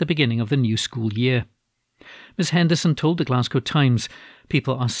demand at the beginning of the new school year. Ms Henderson told the Glasgow Times,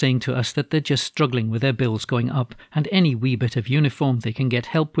 "People are saying to us that they're just struggling with their bills going up, and any wee bit of uniform they can get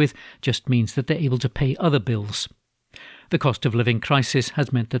help with just means that they're able to pay other bills." The cost of living crisis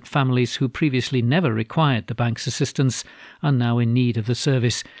has meant that families who previously never required the bank's assistance are now in need of the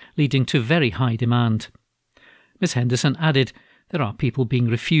service, leading to very high demand. Ms Henderson added, "There are people being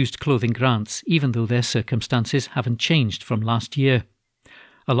refused clothing grants, even though their circumstances haven't changed from last year.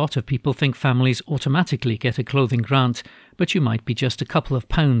 A lot of people think families automatically get a clothing grant, but you might be just a couple of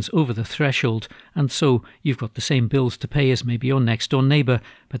pounds over the threshold, and so you've got the same bills to pay as maybe your next door neighbour,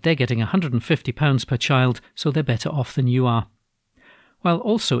 but they're getting £150 per child, so they're better off than you are." While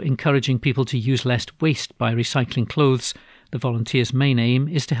also encouraging people to use less waste by recycling clothes, the volunteers' main aim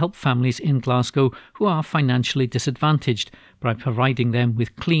is to help families in Glasgow who are financially disadvantaged by providing them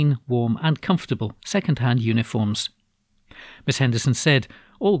with clean, warm and comfortable second-hand uniforms. Ms Henderson said,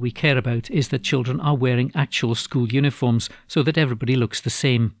 "All we care about is that children are wearing actual school uniforms so that everybody looks the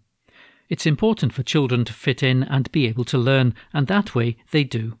same. It's important for children to fit in and be able to learn, and that way they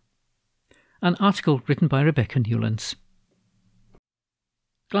do." An article written by Rebecca Newlands.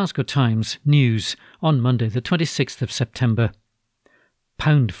 Glasgow Times News on Monday the 26th of September.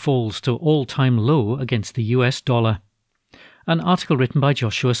 Pound falls to all-time low against the US dollar. An article written by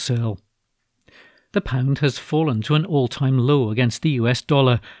Joshua Searle. The pound has fallen to an all-time low against the US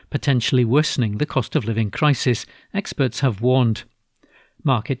dollar, potentially worsening the cost of living crisis, experts have warned.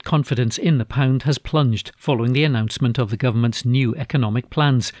 Market confidence in the pound has plunged following the announcement of the government's new economic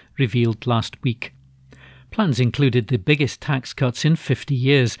plans, revealed last week. Plans included the biggest tax cuts in 50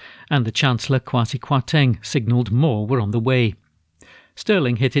 years, and the Chancellor Kwasi Kwarteng signalled more were on the way.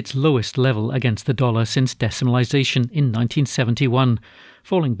 Sterling hit its lowest level against the dollar since decimalisation in 1971,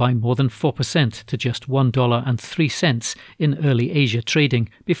 falling by more than 4% to just $1.03 in early Asia trading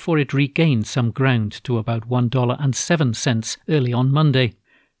before it regained some ground to about $1.07 early on Monday.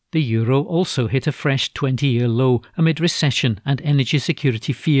 The euro also hit a fresh 20-year low amid recession and energy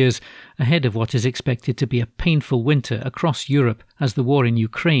security fears ahead of what is expected to be a painful winter across Europe as the war in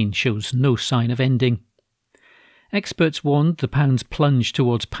Ukraine shows no sign of ending. Experts warned the pound's plunge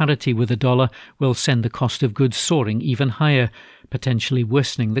towards parity with the dollar will send the cost of goods soaring even higher, potentially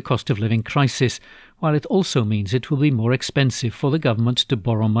worsening the cost of living crisis, while it also means it will be more expensive for the government to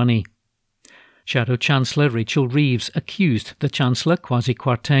borrow money. Shadow Chancellor Rachel Reeves accused the Chancellor Kwasi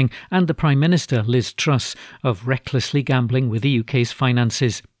Kwarteng and the Prime Minister Liz Truss of recklessly gambling with the UK's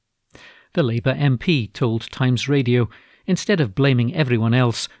finances. The Labour MP told Times Radio, "Instead of blaming everyone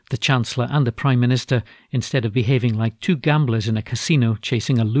else, the Chancellor and the Prime Minister, instead of behaving like two gamblers in a casino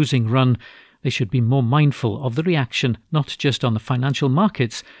chasing a losing run, they should be more mindful of the reaction not just on the financial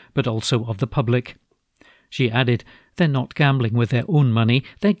markets, but also of the public." She added, "They're not gambling with their own money,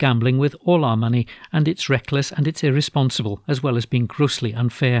 they're gambling with all our money, and it's reckless and it's irresponsible, as well as being grossly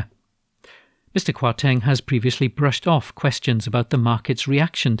unfair." Mr Kwarteng has previously brushed off questions about the market's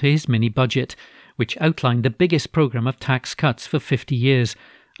reaction to his mini-budget, which outlined the biggest programme of tax cuts for 50 years,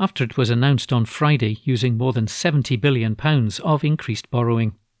 after it was announced on Friday using more than £70 billion of increased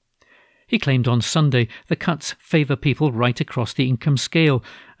borrowing. He claimed on Sunday the cuts favour people right across the income scale,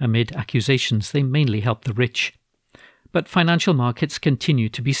 amid accusations they mainly help the rich. But financial markets continue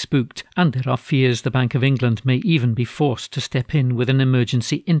to be spooked, and there are fears the Bank of England may even be forced to step in with an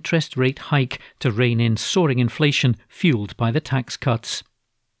emergency interest rate hike to rein in soaring inflation fuelled by the tax cuts.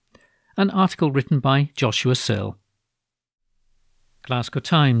 An article written by Joshua Searle. Glasgow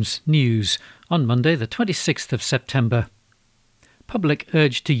Times News on Monday the 26th of September. Public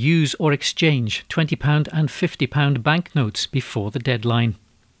urged to use or exchange £20 and £50 banknotes before the deadline.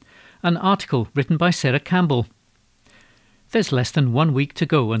 An article written by Sarah Campbell. There's less than 1 week to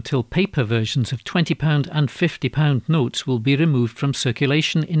go until paper versions of £20 and £50 notes will be removed from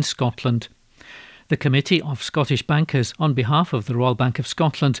circulation in Scotland. The Committee of Scottish Bankers, on behalf of the Royal Bank of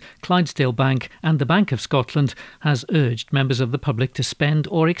Scotland, Clydesdale Bank and the Bank of Scotland, has urged members of the public to spend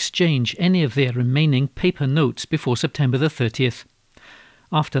or exchange any of their remaining paper notes before September the 30th.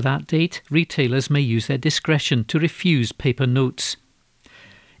 After that date, retailers may use their discretion to refuse paper notes.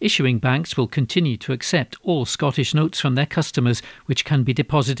 Issuing banks will continue to accept all Scottish notes from their customers, which can be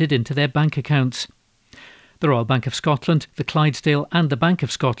deposited into their bank accounts. The Royal Bank of Scotland, the Clydesdale and the Bank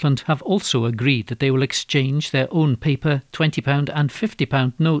of Scotland have also agreed that they will exchange their own paper £20 and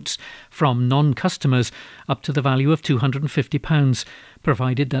 £50 notes from non-customers up to the value of £250,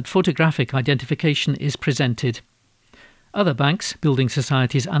 provided that photographic identification is presented. Other banks, building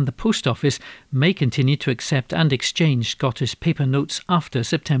societies and the Post Office may continue to accept and exchange Scottish paper notes after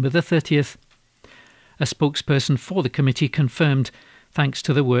September the 30th. A spokesperson for the committee confirmed, thanks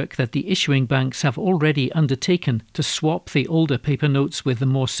to the work that the issuing banks have already undertaken to swap the older paper notes with the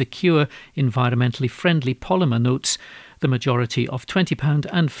more secure, environmentally friendly polymer notes, the majority of £20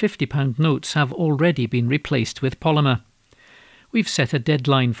 and £50 notes have already been replaced with polymer. We've set a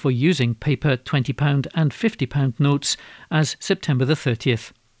deadline for using paper £20 and £50 notes as September the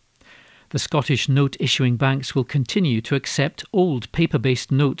 30th. The Scottish note issuing banks will continue to accept old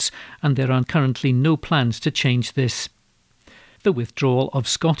paper-based notes, and there are currently no plans to change this. The withdrawal of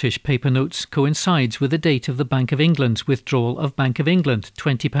Scottish paper notes coincides with the date of the Bank of England's withdrawal of Bank of England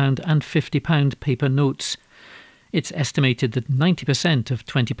 £20 and £50 paper notes. It's estimated that 90% of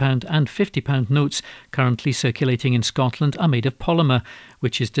 £20 and £50 notes currently circulating in Scotland are made of polymer,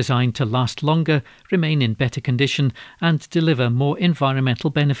 which is designed to last longer, remain in better condition and deliver more environmental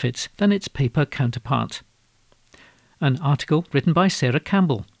benefits than its paper counterpart. An article written by Sarah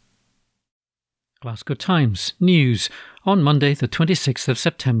Campbell. Glasgow Times News on Monday the 26th of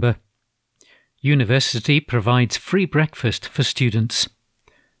September. University provides free breakfast for students.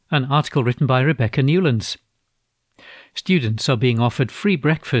 An article written by Rebecca Newlands. Students are being offered free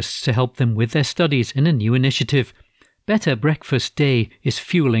breakfasts to help them with their studies in a new initiative. Better Breakfast Day is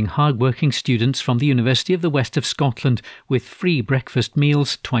fuelling hard-working students from the University of the West of Scotland with free breakfast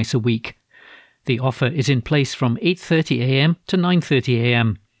meals twice a week. The offer is in place from 8:30 a.m. to 9:30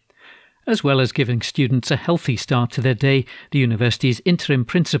 a.m. As well as giving students a healthy start to their day, the university's interim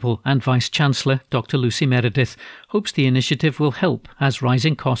principal and vice-chancellor, Dr. Lucy Meredith, hopes the initiative will help as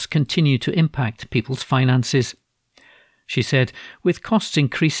rising costs continue to impact people's finances. She said, with costs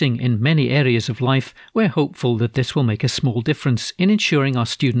increasing in many areas of life, we're hopeful that this will make a small difference in ensuring our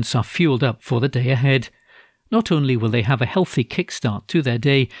students are fueled up for the day ahead. Not only will they have a healthy kickstart to their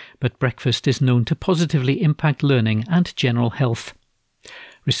day, but breakfast is known to positively impact learning and general health.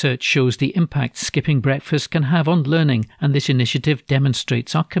 Research shows the impact skipping breakfast can have on learning, and this initiative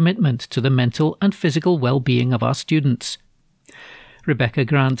demonstrates our commitment to the mental and physical well-being of our students. Rebecca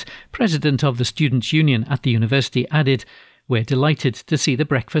Grant, president of the Students' Union at the university, added, "We're delighted to see the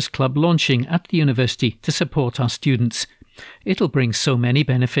Breakfast Club launching at the university to support our students. It'll bring so many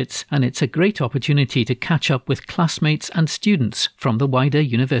benefits, and it's a great opportunity to catch up with classmates and students from the wider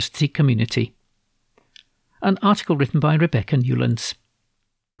university community." An article written by Rebecca Newlands.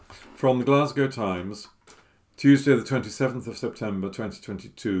 From the Glasgow Times, Tuesday the 27th of September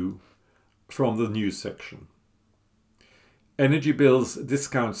 2022, from the news section. Energy bills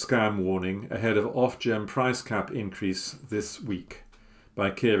discount scam warning ahead of Ofgem price cap increase this week, by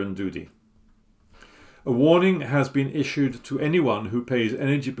Kieran Doody. A warning has been issued to anyone who pays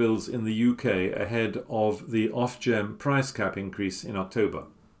energy bills in the UK ahead of the Ofgem price cap increase in October.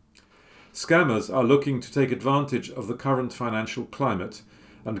 Scammers are looking to take advantage of the current financial climate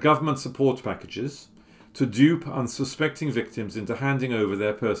and government support packages to dupe unsuspecting victims into handing over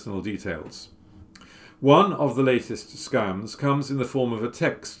their personal details. One of the latest scams comes in the form of a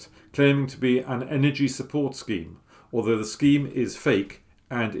text claiming to be an energy support scheme, although the scheme is fake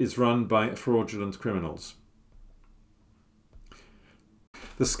and is run by fraudulent criminals.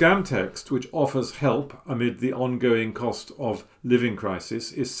 The scam text, which offers help amid the ongoing cost of living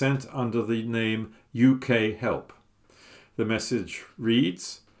crisis, is sent under the name UK Help. The message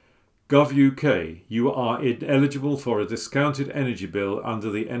reads, Gov.uk, you are eligible for a discounted energy bill under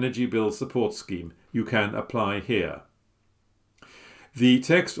the Energy Bill Support Scheme. You can apply here. The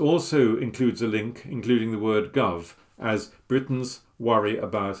text also includes a link including the word Gov as Britain's worry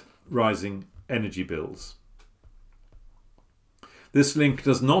about rising energy bills. This link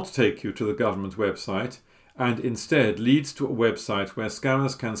does not take you to the government website and instead leads to a website where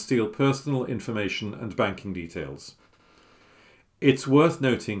scammers can steal personal information and banking details. It's worth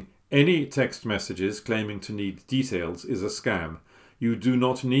noting any text messages claiming to need details is a scam. You do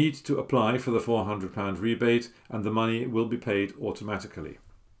not need to apply for the £400 rebate and the money will be paid automatically.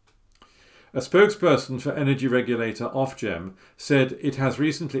 A spokesperson for energy regulator Ofgem said it has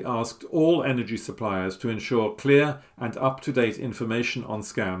recently asked all energy suppliers to ensure clear and up-to-date information on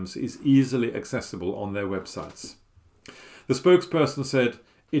scams is easily accessible on their websites. The spokesperson said,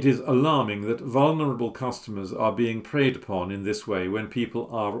 "It is alarming that vulnerable customers are being preyed upon in this way when people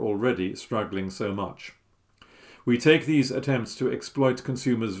are already struggling so much. We take these attempts to exploit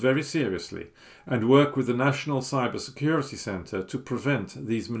consumers very seriously and work with the National Cybersecurity Centre to prevent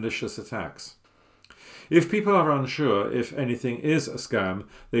these malicious attacks. If people are unsure if anything is a scam,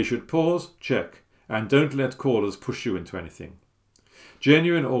 they should pause, check, and don't let callers push you into anything.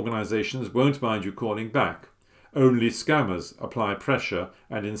 Genuine organisations won't mind you calling back. Only scammers apply pressure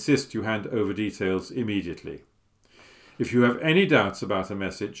and insist you hand over details immediately. If you have any doubts about a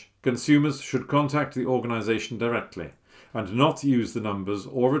message, consumers should contact the organisation directly and not use the numbers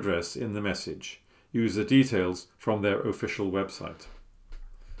or address in the message. Use the details from their official website."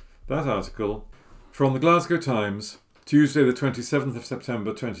 That article from the Glasgow Times, Tuesday the 27th of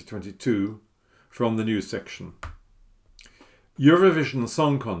September 2022, from the news section. Eurovision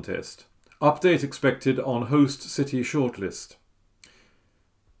Song Contest. Update expected on host city shortlist.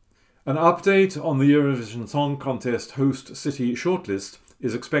 An update on the Eurovision Song Contest host city shortlist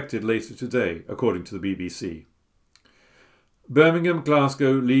is expected later today, according to the BBC. Birmingham,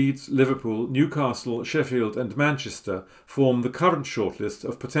 Glasgow, Leeds, Liverpool, Newcastle, Sheffield and Manchester form the current shortlist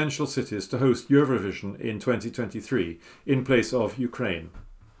of potential cities to host Eurovision in 2023, in place of Ukraine.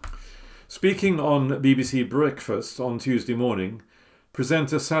 Speaking on BBC Breakfast on Tuesday morning,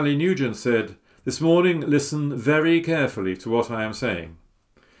 presenter Sally Nugent said, "This morning listen very carefully to what I am saying."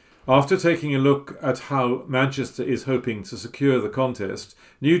 After taking a look at how Manchester is hoping to secure the contest,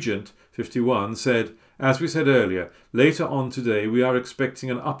 Nugent, 51, said, "As we said earlier, later on today we are expecting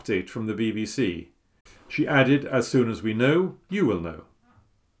an update from the BBC." She added, "As soon as we know, you will know."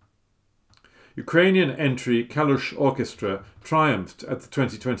 Ukrainian entry Kalush Orchestra triumphed at the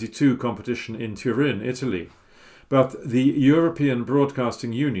 2022 competition in Turin, Italy, but the European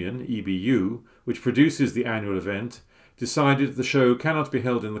Broadcasting Union, EBU, which produces the annual event, decided the show cannot be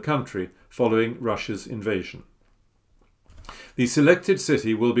held in the country following Russia's invasion. The selected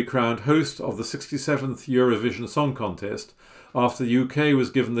city will be crowned host of the 67th Eurovision Song Contest after the UK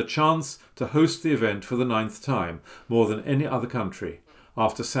was given the chance to host the event for the 9th time, more than any other country,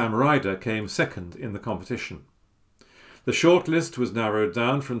 after Sam Ryder came second in the competition. The shortlist was narrowed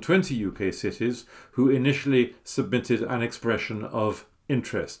down from 20 UK cities who initially submitted an expression of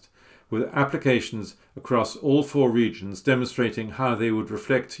interest, with applications across all 4 regions demonstrating how they would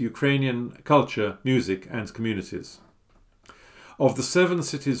reflect Ukrainian culture, music and communities. Of the 7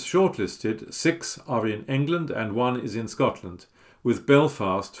 cities shortlisted, 6 are in England and 1 is in Scotland, with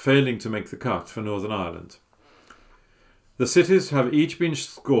Belfast failing to make the cut for Northern Ireland. The cities have each been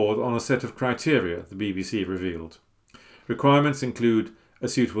scored on a set of criteria, the BBC revealed. Requirements include a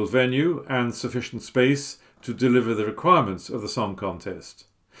suitable venue and sufficient space to deliver the requirements of the song contest,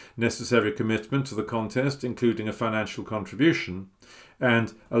 necessary commitment to the contest including a financial contribution,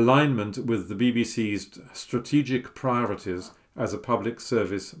 and alignment with the BBC's strategic priorities as a public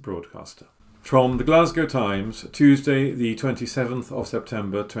service broadcaster. From the Glasgow Times, Tuesday the 27th of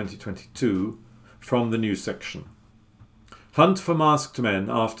September 2022, from the news section. Hunt for masked men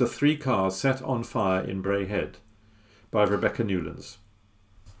after 3 cars set on fire in Braehead, by Rebecca Newlands.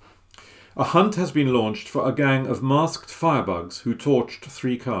 A hunt has been launched for a gang of masked firebugs who torched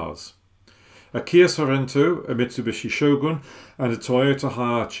 3 cars. A Kia Sorento, a Mitsubishi Shogun and a Toyota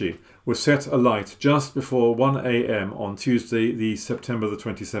Hiace were set alight just before 1 a.m. on Tuesday, the September the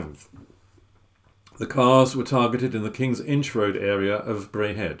 27th. The cars were targeted in the King's Inch Road area of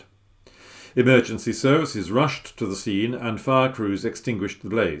Braehead. Emergency services rushed to the scene and fire crews extinguished the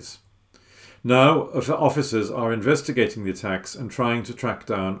blaze. Now, officers are investigating the attacks and trying to track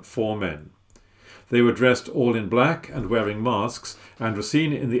down 4 men. They were dressed all in black and wearing masks and were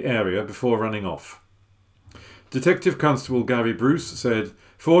seen in the area before running off. Detective Constable Gary Bruce said,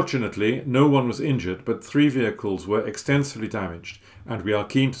 "Fortunately, no one was injured, but 3 vehicles were extensively damaged and we are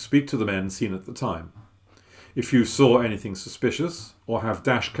keen to speak to the men seen at the time. If you saw anything suspicious, or have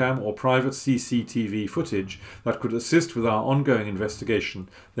dashcam or private CCTV footage that could assist with our ongoing investigation,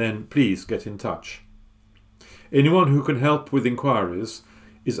 then please get in touch. Anyone who can help with inquiries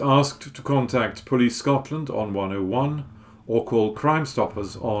is asked to contact Police Scotland on 101 or call Crime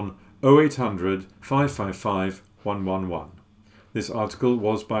Stoppers on 0800 555 111. This article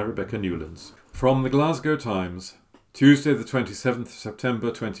was by Rebecca Newlands. From the Glasgow Times, Tuesday the 27th September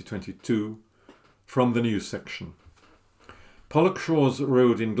 2022, from the news section. Pollokshaws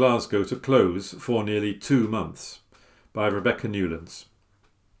Road in Glasgow to close for nearly 2 months, by Rebecca Newlands.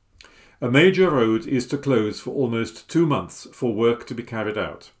 A major road is to close for almost 2 months for work to be carried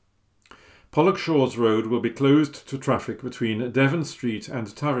out. Pollokshaws Road will be closed to traffic between Devon Street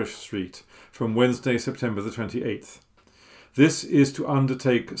and Tariff Street from Wednesday, September the 28th. This is to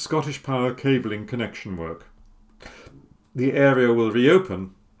undertake Scottish Power cabling connection work. The area will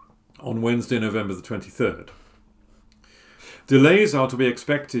reopen on Wednesday, November the 23rd. Delays are to be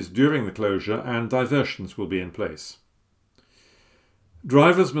expected during the closure and diversions will be in place.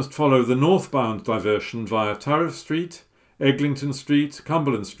 Drivers must follow the northbound diversion via Tariff Street, Eglinton Street,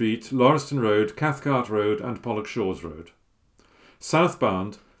 Cumberland Street, Lauriston Road, Cathcart Road and Pollokshaws Road.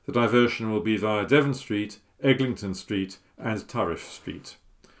 Southbound, the diversion will be via Devon Street, Eglinton Street and Tariff Street.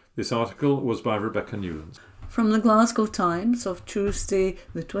 This article was by Rebecca Newlands. From the Glasgow Times of Tuesday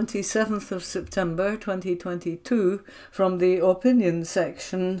the 27th of September 2022, from the opinion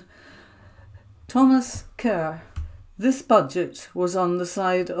section, Thomas Kerr. This budget was on the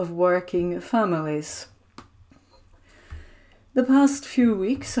side of working families. The past few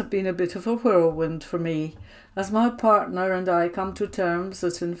weeks have been a bit of a whirlwind for me, as my partner and I come to terms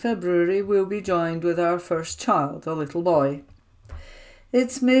that in February we'll be joined with our first child, a little boy.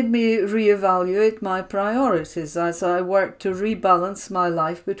 It's made me reevaluate my priorities as I work to rebalance my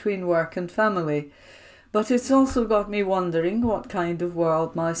life between work and family, but it's also got me wondering what kind of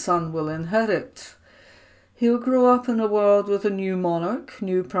world my son will inherit. He'll grow up in a world with a new monarch,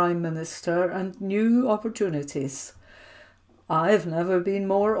 new prime minister and new opportunities. I've never been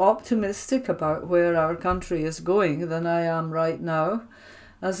more optimistic about where our country is going than I am right now.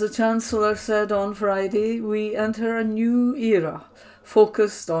 As the Chancellor said on Friday, we enter a new era,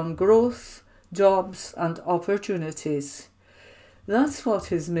 focused on growth, jobs and opportunities. That's what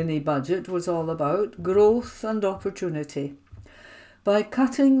his mini-budget was all about, growth and opportunity. By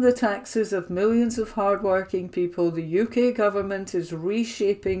cutting the taxes of millions of hard-working people, the UK government is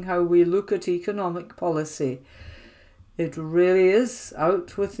reshaping how we look at economic policy. It really is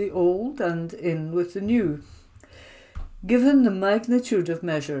out with the old and in with the new. Given the magnitude of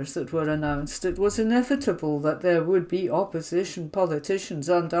measures that were announced, it was inevitable that there would be opposition politicians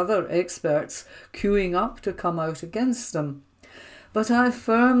and other experts queuing up to come out against them. But I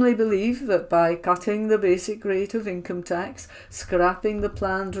firmly believe that by cutting the basic rate of income tax, scrapping the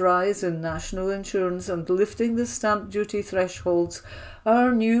planned rise in national insurance and lifting the stamp duty thresholds,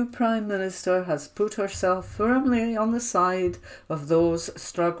 our new Prime Minister has put herself firmly on the side of those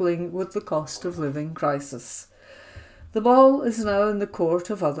struggling with the cost of living crisis. The ball is now in the court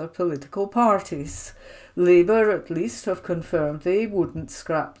of other political parties. Labour at least have confirmed they wouldn't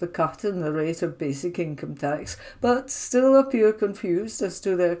scrap the cut in the rate of basic income tax, but still appear confused as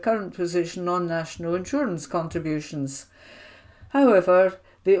to their current position on national insurance contributions. However,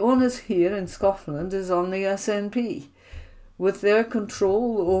 the onus here in Scotland is on the SNP. With their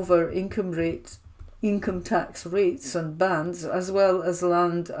control over income tax rates and bands, as well as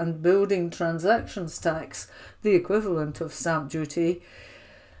land and building transactions tax, the equivalent of stamp duty,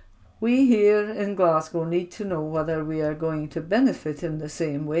 we here in Glasgow need to know whether we are going to benefit in the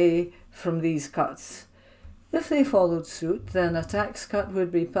same way from these cuts. If they followed suit, then a tax cut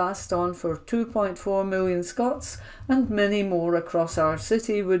would be passed on for 2.4 million Scots, and many more across our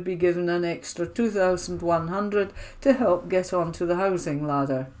city would be given an extra 2,100 to help get onto the housing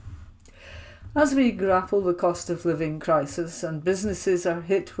ladder. As we grapple the cost of living crisis and businesses are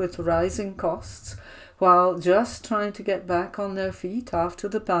hit with rising costs, while just trying to get back on their feet after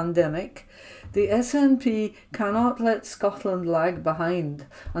the pandemic, the SNP cannot let Scotland lag behind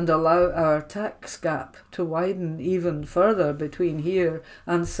and allow our tax gap to widen even further between here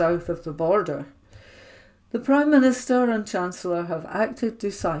and south of the border. The Prime Minister and Chancellor have acted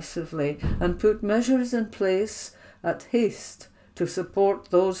decisively and put measures in place at haste to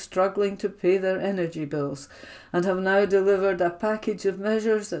support those struggling to pay their energy bills, and have now delivered a package of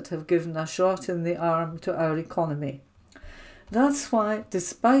measures that have given a shot in the arm to our economy. That's why,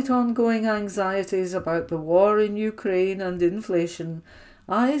 despite ongoing anxieties about the war in Ukraine and inflation,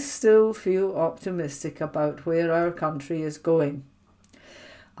 I still feel optimistic about where our country is going.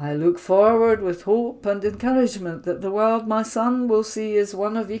 I look forward with hope and encouragement that the world my son will see is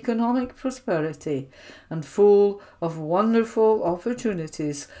one of economic prosperity and full of wonderful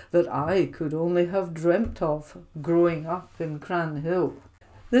opportunities that I could only have dreamt of growing up in Cranhill.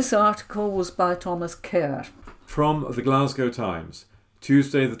 This article was by Thomas Kerr. From the Glasgow Times,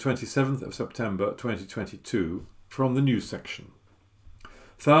 Tuesday the 27th of September 2022, from the news section.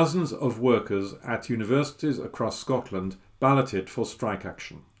 Thousands of workers at universities across Scotland balloted for strike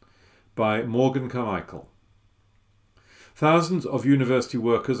action, by Morgan Carmichael. Thousands of university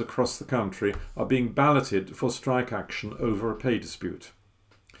workers across the country are being balloted for strike action over a pay dispute.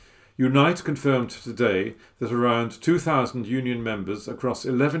 Unite confirmed today that around 2,000 union members across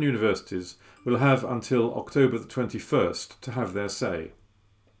 11 universities will have until October the 21st to have their say.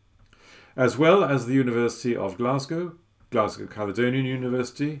 As well as the University of Glasgow, Glasgow Caledonian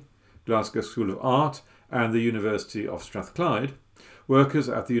University, Glasgow School of Art and the University of Strathclyde, workers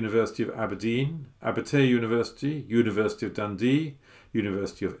at the University of Aberdeen, Abertay University, University of Dundee,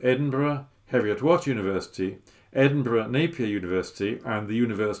 University of Edinburgh, Heriot-Watt University, Edinburgh Napier University and the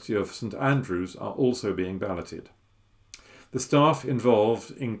University of St Andrews are also being balloted. The staff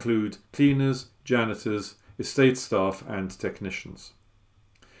involved include cleaners, janitors, estate staff and technicians.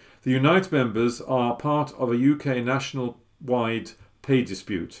 The Unite members are part of a UK national-wide pay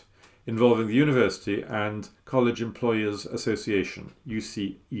dispute involving the University and College Employers Association,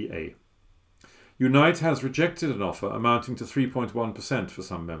 UCEA. Unite has rejected an offer amounting to 3.1% for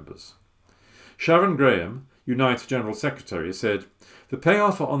some members. Sharon Graham, Unite General Secretary, said, "The pay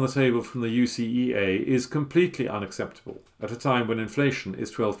offer on the table from the UCEA is completely unacceptable at a time when inflation is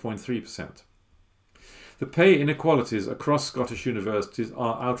 12.3%. The pay inequalities across Scottish universities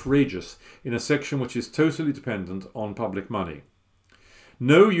are outrageous in a section which is totally dependent on public money.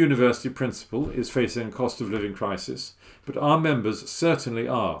 No university principal is facing a cost of living crisis, but our members certainly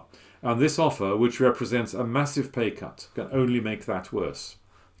are, and this offer, which represents a massive pay cut, can only make that worse.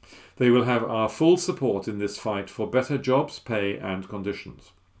 They will have our full support in this fight for better jobs, pay and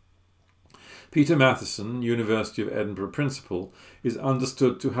conditions." Peter Matheson, University of Edinburgh principal, is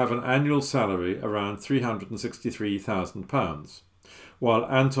understood to have an annual salary around £363,000, while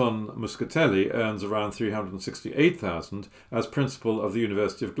Anton Muscatelli earns around £368,000 as principal of the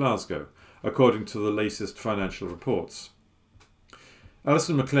University of Glasgow, according to the latest financial reports.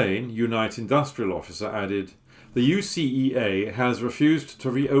 Alison McLean, Unite Industrial Officer, added, "The UCEA has refused to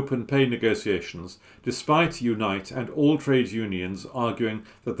reopen pay negotiations despite Unite and all trade unions arguing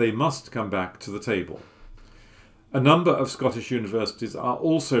that they must come back to the table. A number of Scottish universities are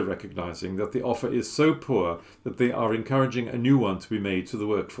also recognising that the offer is so poor that they are encouraging a new one to be made to the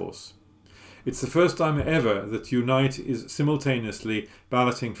workforce. It's the first time ever that Unite is simultaneously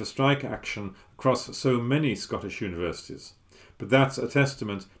balloting for strike action across so many Scottish universities, but that's a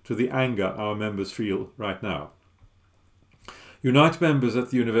testament to the anger our members feel right now. Unite members at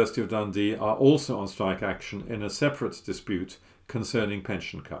the University of Dundee are also on strike action in a separate dispute concerning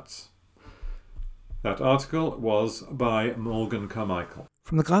pension cuts." That article was by Morgan Carmichael.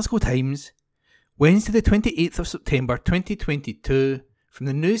 From the Glasgow Times, Wednesday the 28th of September 2022, from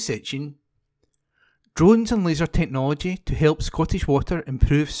the news section, Drones and Laser Technology to Help Scottish Water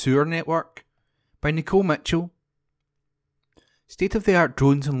Improve Sewer Network, by Nicole Mitchell. State-of-the-art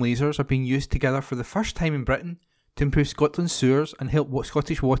drones and lasers are being used together for the first time in Britain to improve Scotland's sewers and help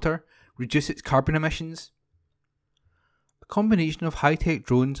Scottish Water reduce its carbon emissions. A combination of high-tech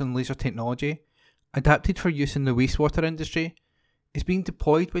drones and laser technology, adapted for use in the wastewater industry, is being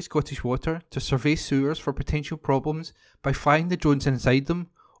deployed by Scottish Water to survey sewers for potential problems by flying the drones inside them,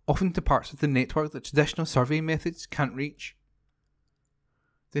 often to parts of the network that traditional survey methods can't reach.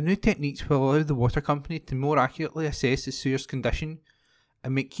 The new techniques will allow the water company to more accurately assess the sewer's condition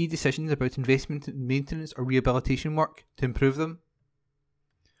and make key decisions about investment in maintenance or rehabilitation work to improve them.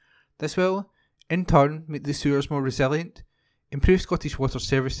 This will, in turn, make the sewers more resilient, improve Scottish Water's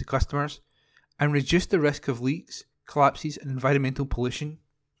service to customers, and reduce the risk of leaks, collapses and environmental pollution.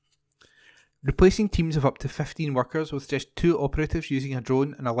 Replacing teams of up to 15 workers with just 2 operatives using a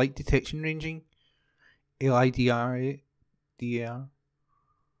drone and a light detection ranging LIDAR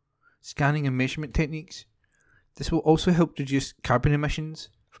scanning and measurement techniques. This will also help reduce carbon emissions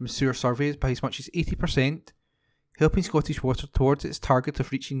from sewer surveys by as much as 80%, helping Scottish Water towards its target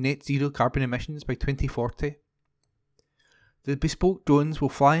of reaching net zero carbon emissions by 2040. The bespoke drones will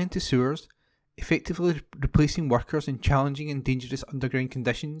fly into sewers, effectively replacing workers in challenging and dangerous underground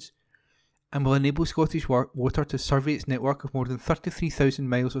conditions, and will enable Scottish Water to survey its network of more than 33,000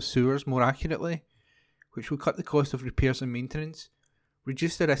 miles of sewers more accurately, which will cut the cost of repairs and maintenance,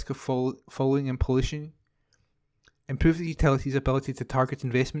 reduce the risk of falling and pollution, improve the utility's ability to target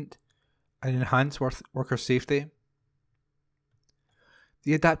investment, and enhance worker safety.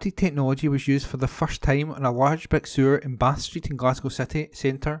 The adapted technology was used for the first time on a large brick sewer in Bath Street in Glasgow City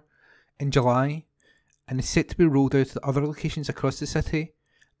Centre in July, and is set to be rolled out to other locations across the city,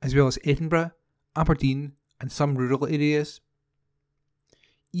 as well as Edinburgh, Aberdeen and some rural areas.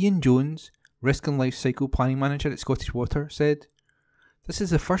 Ian Jones, Risk and Life Cycle Planning Manager at Scottish Water, said, "This is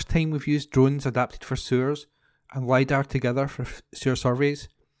the first time we've used drones adapted for sewers and LiDAR together for sewer surveys,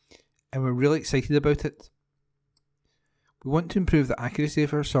 and we're really excited about it. We want to improve the accuracy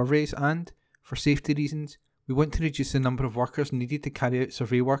of our surveys and, for safety reasons, we want to reduce the number of workers needed to carry out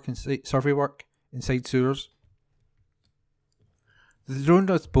survey work inside sewers." The drone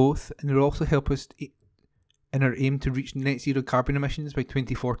does both, and it will also help us in our aim to reach net zero carbon emissions by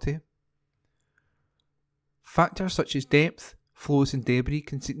 2040. Factors such as depth, flows and debris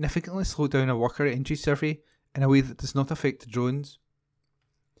can significantly slow down a worker entry survey in a way that does not affect the drones.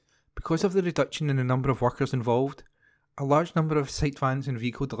 Because of the reduction in the number of workers involved, a large number of site vans and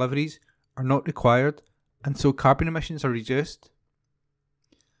vehicle deliveries are not required, and so carbon emissions are reduced.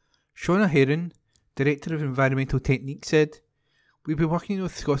 Shauna Heron, Director of Environmental Technique, said, "We've been working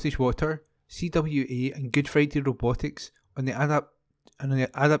with Scottish Water, CWA and Good Friday Robotics on the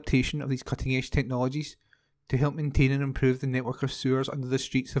adaptation of these cutting-edge technologies to help maintain and improve the network of sewers under the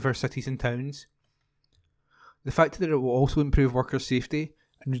streets of our cities and towns. The fact that it will also improve worker safety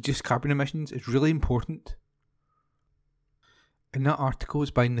and reduce carbon emissions is really important." And that article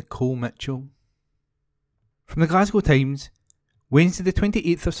is by Nicole Mitchell. From the Glasgow Times, Wednesday the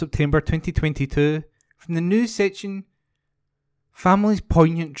 28th of September 2022, from the news section, "Family's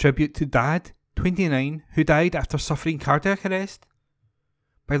poignant tribute to Dad, 29, who died after suffering cardiac arrest,"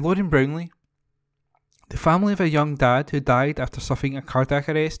 by Lauren Brownlee. The family of a young dad who died after suffering a cardiac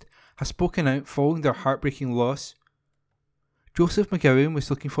arrest has spoken out following their heartbreaking loss. Joseph McGowan was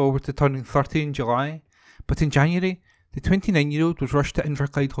looking forward to turning 30 in July, but in January, the 29-year-old was rushed to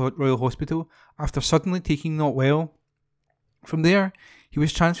Inverclyde Royal Hospital after suddenly taking not well. From there, he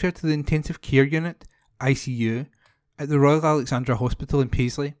was transferred to the Intensive Care Unit, ICU, at the Royal Alexandra Hospital in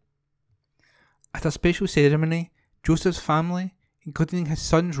Paisley. At a special ceremony, Joseph's family, including his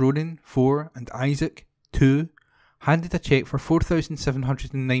sons Ronan, 4, and Isaac, 2, handed a cheque for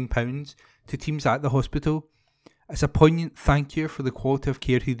 £4,709 to teams at the hospital as a poignant thank you for the quality of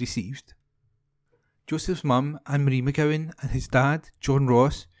care he received. Joseph's mum, Anne-Marie McGowan, and his dad, John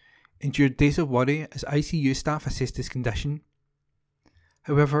Ross, endured days of worry as ICU staff assessed his condition.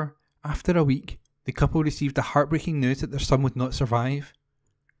 However, after a week, the couple received the heartbreaking news that their son would not survive.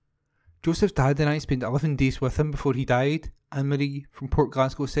 "Joseph's dad and I spent 11 days with him before he died," Anne-Marie from Port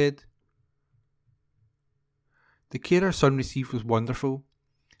Glasgow said. "The care our son received was wonderful.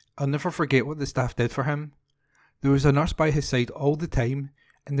 I'll never forget what the staff did for him. There was a nurse by his side all the time,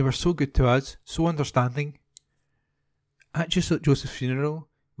 and they were so good to us, so understanding. At Joseph's funeral,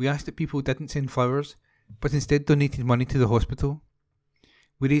 we asked that people didn't send flowers, but instead donated money to the hospital.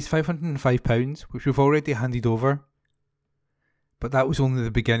 We raised £505, which we've already handed over. But that was only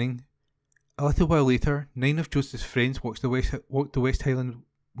the beginning. A little while later, 9 of Joseph's friends walked the West Highland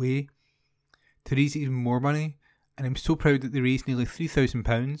Way to raise even more money, and I'm so proud that they raised nearly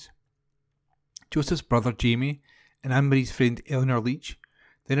 £3,000. Joseph's brother Jamie and Anne-Marie's friend Eleanor Leach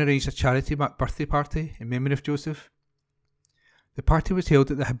then arranged a charity birthday party in memory of Joseph. The party was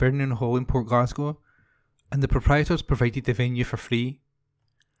held at the Hibernian Hall in Port Glasgow, and the proprietors provided the venue for free.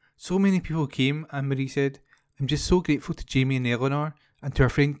 "So many people came," Anne-Marie said. "I'm just so grateful to Jamie and Eleanor, and to our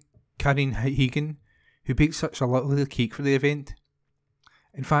friend Karen Hagan, who baked such a lovely cake for the event.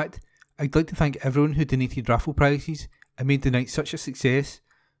 In fact, I'd like to thank everyone who donated raffle prizes and made the night such a success,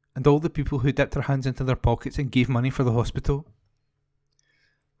 and all the people who dipped their hands into their pockets and gave money for the hospital."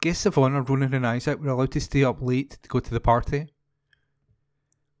 Guests of honour Ronan and Isaac were allowed to stay up late to go to the party.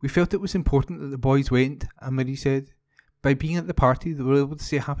 "We felt it was important that the boys went," Anne-Marie said. "By being at the party, they were able to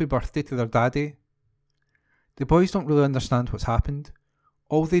say happy birthday to their daddy. The boys don't really understand what's happened.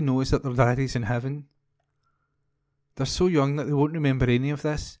 All they know is that their daddy's in heaven. They're so young that they won't remember any of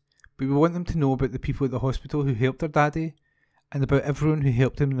this, but we want them to know about the people at the hospital who helped their daddy, and about everyone who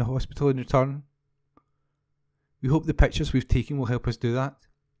helped him in the hospital in return. We hope the pictures we've taken will help us do that.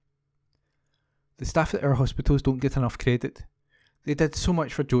 The staff at our hospitals don't get enough credit. They did so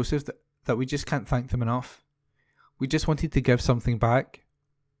much for Joseph that we just can't thank them enough. We just wanted to give something back.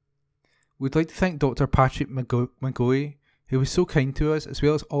 We'd like to thank Dr. Patrick McGoey, who was so kind to us, as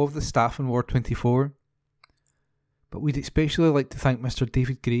well as all of the staff on Ward 24. But we'd especially like to thank Mr.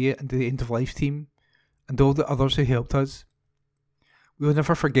 David Gray and the End of Life team, and all the others who helped us. We will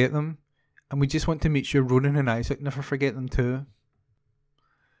never forget them, and we just want to make sure Ronan and Isaac never forget them too.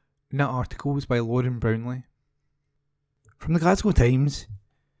 And that article was by Lauren Brownlee. From the Glasgow Times,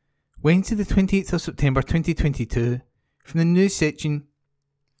 Wednesday the 28th of September 2022, from the news section,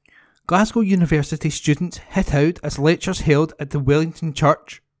 Glasgow University students hit out as lectures held at the Wellington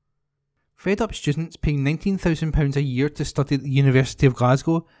Church. Fed up students paying £19,000 a year to study at the University of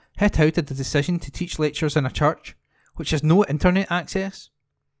Glasgow hit out at the decision to teach lectures in a church which has no internet access.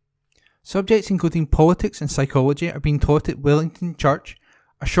 Subjects including politics and psychology are being taught at Wellington Church,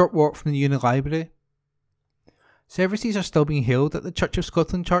 a short walk from the Uni Library. Services are still being held at the Church of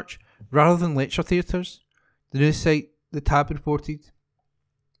Scotland Church rather than lecture theatres, the news site The Tab reported.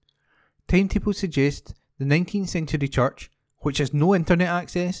 Timetables suggest the 19th century church, which has no internet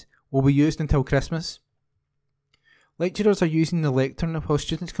access, will be used until Christmas. Lecturers are using the lectern while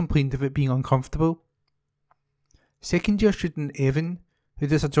students complained of it being uncomfortable. Second year student Evan, who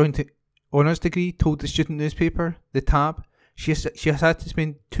does a joint honours degree, told the student newspaper, The Tab, she has had to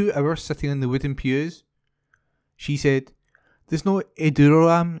spend 2 hours sitting in the wooden pews. She said, "There's no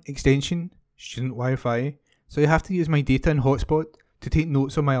Eduroam extension, student Wi-Fi, so I have to use my data and hotspot to take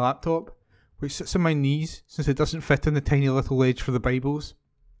notes on my laptop, which sits on my knees since it doesn't fit in the tiny little ledge for the Bibles.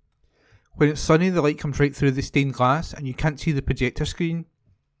 When it's sunny, the light comes right through the stained glass and you can't see the projector screen.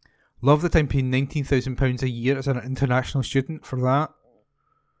 Love that I'm paying £19,000 a year as an international student for that."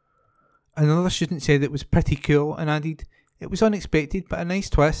 Another student said it was pretty cool and added, "It was unexpected but a nice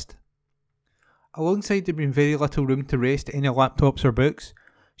twist." Alongside there being very little room to rest any laptops or books,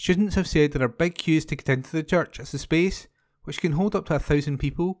 students have said there are big queues to get into the church as the space, which can hold up to 1,000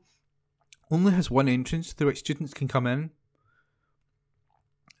 people, only has one entrance through which students can come in.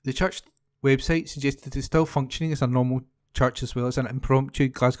 The church website suggested it's still functioning as a normal church as well as an impromptu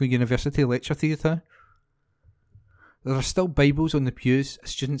Glasgow University lecture theatre. There are still Bibles on the pews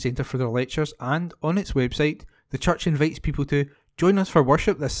as students enter for their lectures, and on its website the church invites people to join us for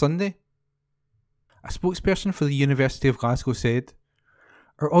worship this Sunday. A spokesperson for the University of Glasgow said,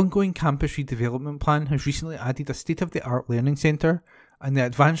 "Our ongoing campus redevelopment plan has recently added a state-of-the-art learning centre and the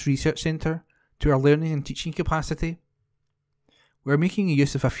Advanced Research Centre to our learning and teaching capacity. We are making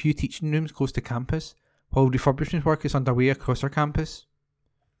use of a few teaching rooms close to campus, while refurbishment work is underway across our campus."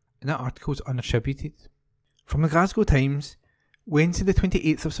 And that article is unattributed. From the Glasgow Times, Wednesday the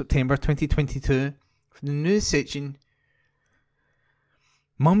 28th of September 2022, from the news section,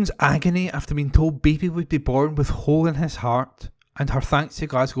 Mum's agony after being told baby would be born with hole in his heart, and her thanks to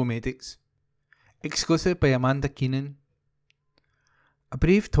Glasgow medics. Exclusive by Amanda Keenan. A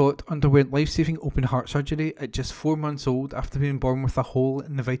brave tot underwent life-saving open heart surgery at just 4 months old after being born with a hole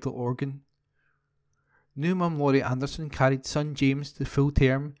in the vital organ. New mum Laurie Anderson carried son James to full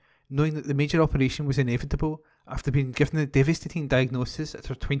term, knowing that the major operation was inevitable after being given the devastating diagnosis at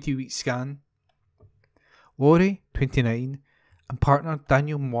her 20-week scan. Laurie, 29, and partner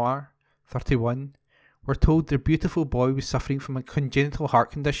Daniel Moir, 31, were told their beautiful boy was suffering from a congenital heart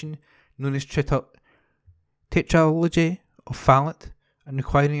condition known as tetralogy of Fallot and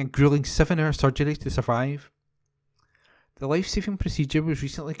requiring a gruelling 7-hour surgery to survive. The life-saving procedure was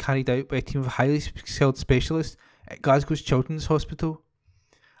recently carried out by a team of highly skilled specialists at Glasgow's Children's Hospital,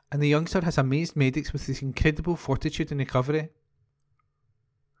 and the youngster has amazed medics with his incredible fortitude and recovery.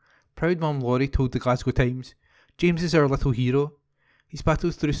 Proud mum Laurie told the Glasgow Times, "James is our little hero. He's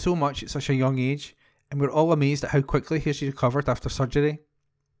battled through so much at such a young age, and we're all amazed at how quickly he has recovered after surgery.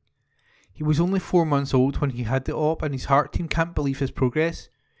 He was only 4 months old when he had the op, and his heart team can't believe his progress.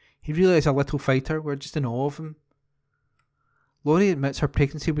 He really is a little fighter. We're just in awe of him." Laurie admits her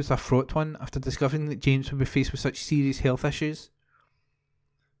pregnancy was a fraught one after discovering that James would be faced with such serious health issues.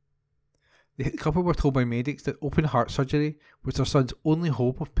 The couple were told by medics that open heart surgery was their son's only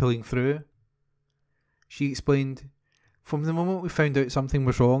hope of pulling through. She explained, "From the moment we found out something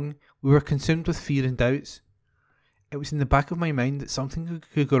was wrong, we were consumed with fear and doubts. It was in the back of my mind that something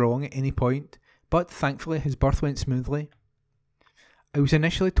could go wrong at any point, but thankfully his birth went smoothly. I was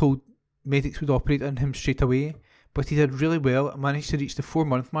initially told medics would operate on him straight away, but he did really well and managed to reach the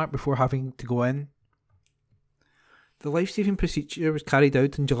 4-month mark before having to go in." The life-saving procedure was carried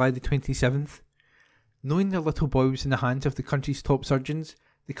out on July the 27th. Knowing their little boy was in the hands of the country's top surgeons,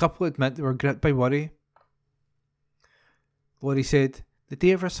 the couple admit they were gripped by worry. Laurie said, "The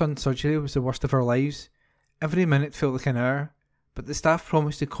day of her son's surgery was the worst of our lives. Every minute felt like an hour, but the staff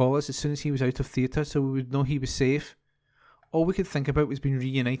promised to call us as soon as he was out of theatre so we would know he was safe. All we could think about was being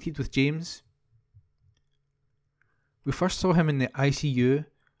reunited with James. We first saw him in the ICU,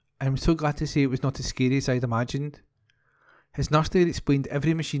 and I'm so glad to say it was not as scary as I'd imagined. His nurse there explained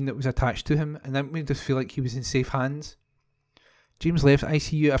every machine that was attached to him, and that made us feel like he was in safe hands. James left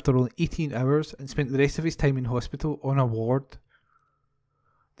ICU after only 18 hours and spent the rest of his time in hospital on a ward.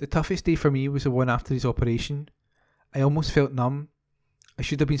 The toughest day for me was the one after his operation. I almost felt numb. I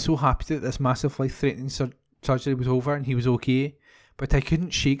should have been so happy that this massive life-threatening surgery was over and he was okay, but I couldn't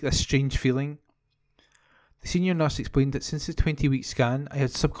shake this strange feeling. The senior nurse explained that since the 20-week scan, I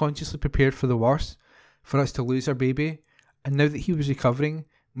had subconsciously prepared for the worst, for us to lose our baby, and now that he was recovering,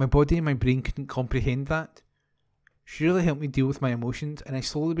 my body and my brain couldn't comprehend that. She really helped me deal with my emotions, and I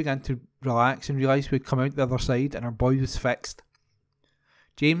slowly began to relax and realise we'd come out the other side and our boy was fixed.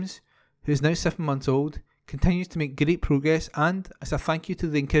 James, who is now 7 months old, continues to make great progress, and, as a thank you to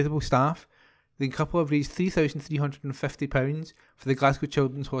the incredible staff, the couple have raised £3,350 for the Glasgow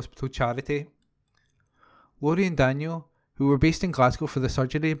Children's Hospital charity. Laurie and Daniel, who were based in Glasgow for the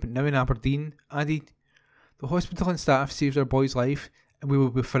surgery but now in Aberdeen, added, "The hospital and staff saved our boy's life and we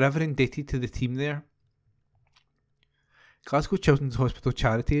will be forever indebted to the team there." Glasgow Children's Hospital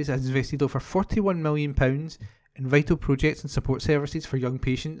Charities has invested over £41 million in vital projects and support services for young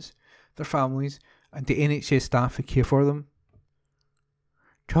patients, their families and the NHS staff who care for them.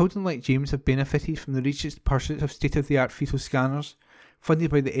 Children like James have benefited from the research pursuit of state-of-the-art fetal scanners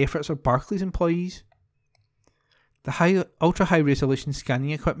funded by the efforts of Barclays employees. The ultra-high resolution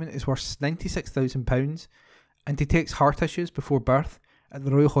scanning equipment is worth £96,000 and detects heart issues before birth at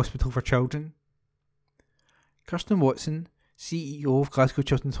the Royal Hospital for Children. Kirsten Watson, CEO of Glasgow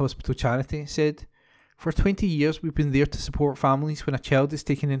Children's Hospital Charity, said, "For 20 years we've been there to support families when a child is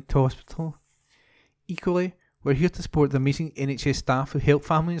taken into hospital. Equally, we're here to support the amazing NHS staff who help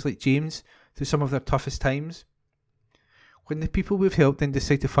families like James through some of their toughest times. When the people we've helped then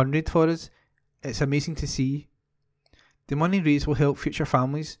decide to fundraise for us, it's amazing to see. The money raised will help future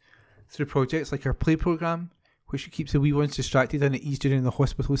families through projects like our play programme, which keeps the wee ones distracted and at ease during the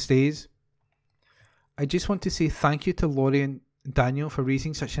hospital stays. I just want to say thank you to Laurie and Daniel for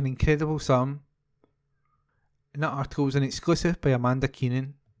raising such an incredible sum." And that article was an exclusive by Amanda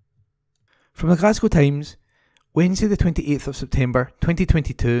Keenan. From the Glasgow Times, Wednesday the 28th of September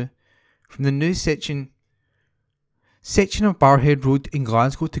 2022, from the news section of Barhead Road in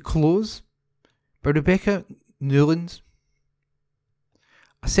Glasgow to close, by Rebecca Newlands.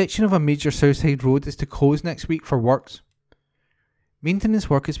 A section of a major Southside road is to close next week for works. Maintenance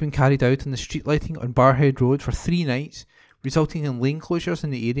work has been carried out on the street lighting on Barhead Road for 3 nights, resulting in lane closures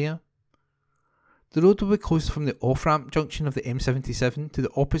in the area. The road will be closed from the off-ramp junction of the M77 to the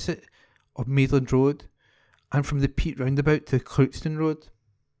opposite of Maitland Road, and from the Peat roundabout to Croutston Road.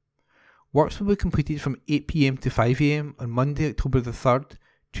 Works will be completed from 8 p.m. to 5 a.m. on Monday, October the 3rd,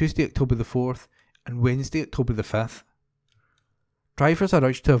 Tuesday, October the 4th, and Wednesday, October the 5th. Drivers are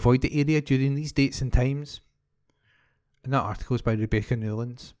urged to avoid the area during these dates and times. And that article is by Rebecca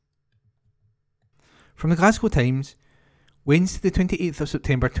Newlands. From the Glasgow Times, Wednesday the 28th of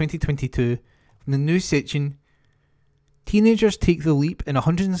September 2022, from the news section, teenagers take the leap in a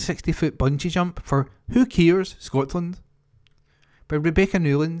 160-foot bungee jump for Who Cares Scotland, by Rebecca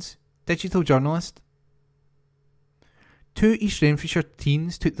Newlands, digital journalist. 2 East Renfrewshire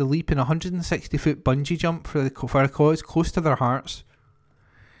teens took the leap in a 160-foot bungee jump for a cause close to their hearts.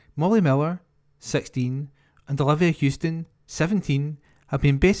 Molly Miller, 16, and Olivia Houston, 17, have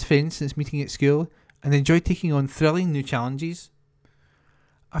been best friends since meeting at school and enjoy taking on thrilling new challenges.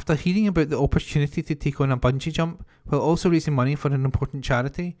 After hearing about the opportunity to take on a bungee jump while also raising money for an important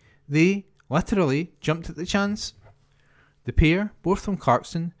charity, they, literally, jumped at the chance. The pair, both from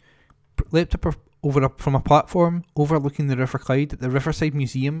Clarkson, leapt up from a platform overlooking the River Clyde at the Riverside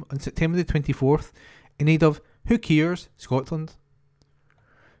Museum on September the 24th in aid of Who Cares Scotland.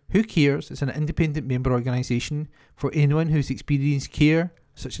 Who Cares is an independent member organisation for anyone who's experienced care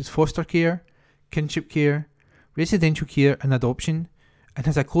such as foster care, kinship care, residential care and adoption, and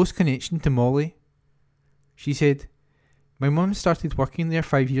has a close connection to Molly. She said, "My mum started working there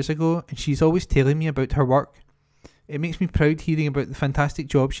 5 years ago and she's always telling me about her work. It makes me proud hearing about the fantastic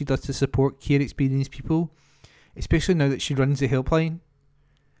job she does to support care experienced people, especially now that she runs the helpline.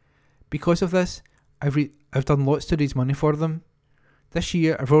 Because of this, I've done lots to raise money for them. This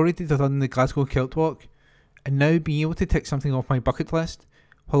year I've already done the Glasgow Kilt Walk, and now being able to tick something off my bucket list,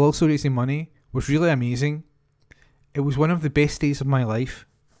 while also raising money, was really amazing. It was one of the best days of my life."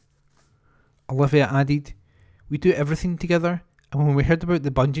 Olivia added, "We do everything together, and when we heard about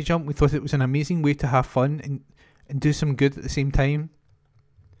the bungee jump we thought it was an amazing way to have fun and do some good at the same time."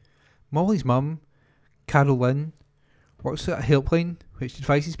 Molly's mum, Carol Lynn, works at a helpline which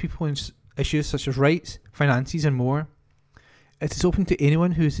advises people on issues such as rights, finances and more. It is open to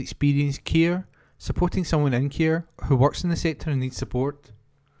anyone who has experienced care, supporting someone in care, or who works in the sector and needs support.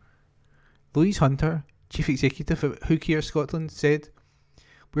 Louise Hunter, Chief Executive at Who Cares Scotland, said,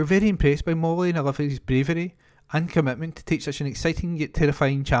 "We're very impressed by Molly and Olivia's bravery and commitment to take such an exciting yet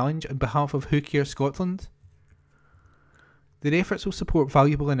terrifying challenge on behalf of Who Cares Scotland. Their efforts will support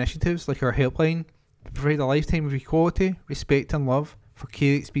valuable initiatives like our helpline to provide a lifetime of equality, respect and love for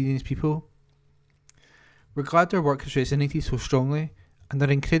care experienced people. We're glad their work has resonated so strongly and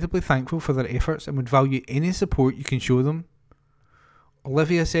are incredibly thankful for their efforts and would value any support you can show them."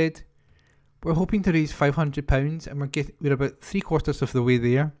 Olivia said, "We're hoping to raise £500 and we're about 3/4 of the way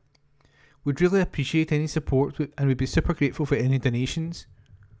there. We'd really appreciate any support and would be super grateful for any donations.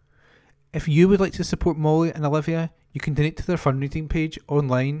 If you would like to support Molly and Olivia, you can donate to their fundraising page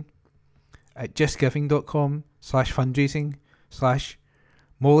online at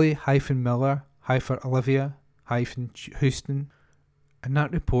justgiving.com/fundraising/Molly-Miller-Olivia-Houston." And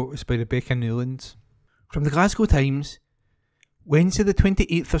that report was by Rebecca Newlands. From the Glasgow Times, Wednesday the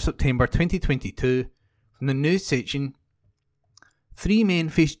 28th of September 2022, from the news section, 3 men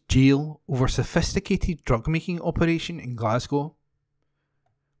face jail over sophisticated drug-making operation in Glasgow,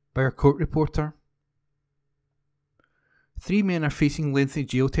 by our court reporter. 3 men are facing lengthy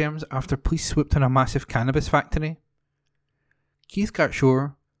jail terms after police swooped on a massive cannabis factory. Keith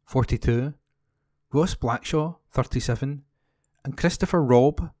Gartshore, 42, Ross Blackshaw, 37, and Christopher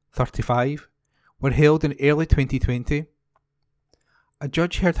Robb, 35, were held in early 2020. A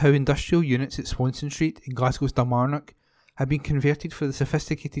judge heard how industrial units at Swanson Street in Glasgow's Dalmarnock had been converted for the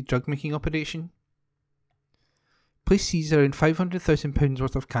sophisticated drug-making operation. Police seized around £500,000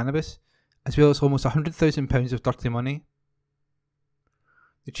 worth of cannabis, as well as almost £100,000 of dirty money.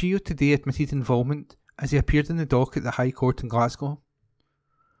 The trio today admitted involvement as they appeared in the dock at the High Court in Glasgow.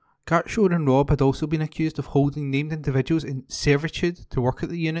 Gartshore and Robb had also been accused of holding named individuals in servitude to work at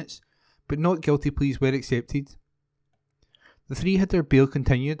the units, but not guilty pleas were accepted. The 3 had their bail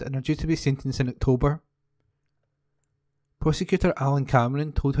continued and are due to be sentenced in October. Prosecutor Alan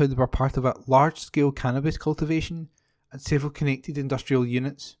Cameron told how they were part of a large-scale cannabis cultivation at several connected industrial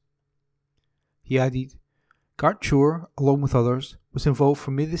units. He added, "Gartshore, along with others, was involved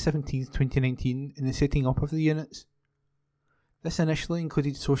from May 17, 2019 in the setting up of the units. This initially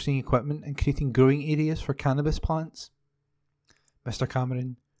included sourcing equipment and creating growing areas for cannabis plants." Mr.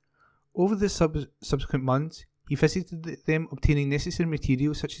 Cameron, over the subsequent months, he visited them obtaining necessary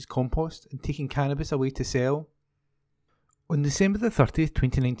materials such as compost and taking cannabis away to sell. On December 30th,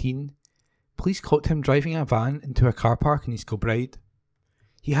 2019, police caught him driving a van into a car park in East Kilbride.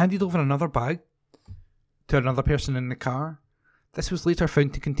 He handed over another bag to another person in the car. This was later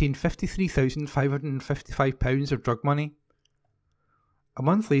found to contain £53,555 of drug money. A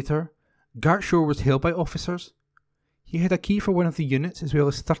month later, Gartshore was held by officers. He had a key for one of the units as well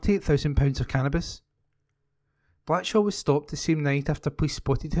as £38,000 of cannabis. Blackshaw was stopped the same night after police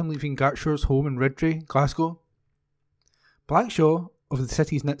spotted him leaving Gartshore's home in Ridley, Glasgow. Blackshaw, of the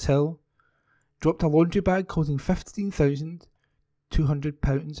city's Nits Hill, dropped a laundry bag holding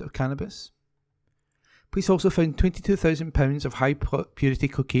 £15,200 of cannabis. Police also found £22,000 of high purity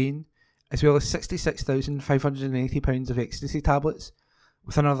cocaine, as well as £66,580 of ecstasy tablets,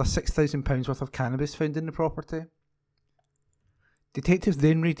 with another £6,000 worth of cannabis found in the property. Detectives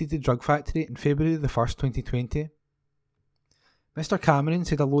then raided the drug factory in February 1st, 2020. Mr. Cameron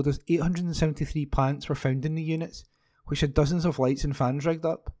said a load of 873 plants were found in the units, which had dozens of lights and fans rigged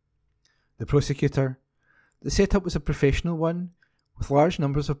up. The prosecutor, the setup was a professional one, with large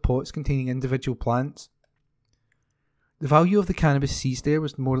numbers of pots containing individual plants. The value of the cannabis seized there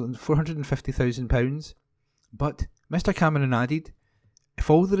was more than £450,000, but, Mr. Cameron added, if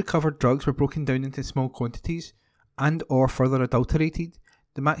all the recovered drugs were broken down into small quantities and or further adulterated,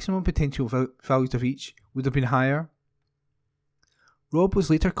 the maximum potential values of each would have been higher. Robb was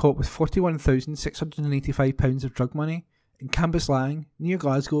later caught with £41,685 of drug money in Cambuslang, near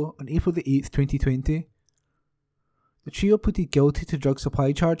Glasgow, on April 8, 2020. The trio pleaded guilty to drug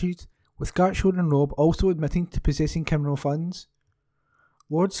supply charges, with Gartshore and Robb also admitting to possessing criminal funds.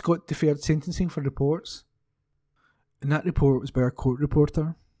 Lord Scott deferred sentencing for reports, and that report was by our court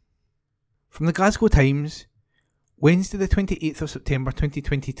reporter. From the Glasgow Times, Wednesday the 28th of September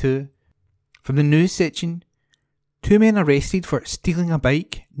 2022, from the news section, 2 men arrested for stealing a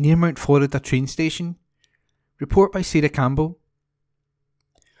bike near Mount Florida train station. Report by Sarah Campbell.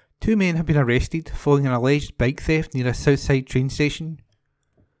 2 men have been arrested following an alleged bike theft near a Southside train station.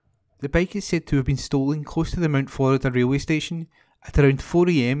 The bike is said to have been stolen close to the Mount Florida railway station at around 4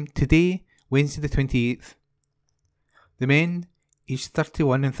 AM today, Wednesday the 28th. The men, aged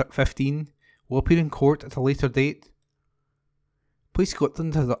 31 and 15, will appear in court at a later date. Police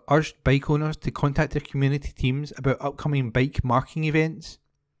Scotland has urged bike owners to contact their community teams about upcoming bike marking events.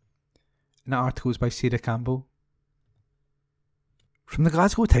 and that article is by Sarah Campbell. From the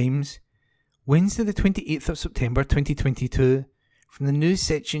Glasgow Times, Wednesday the 28th of September 2022, from the news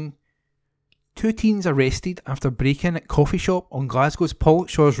section, 2 teens arrested after break-in at coffee shop on Glasgow's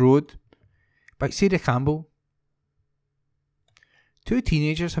Pollokshaws Road, by Sarah Campbell. 2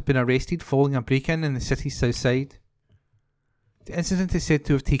 teenagers have been arrested following a break-in in the city's south side. The incident is said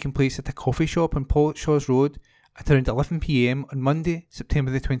to have taken place at a coffee shop on Pollokshaws Road at around 11 p.m. on Monday,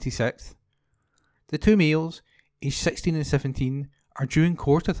 September the 26th. The 2 males, aged 16 and 17, are due in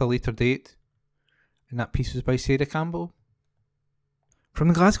court at a later date. And that piece was by Sarah Campbell. From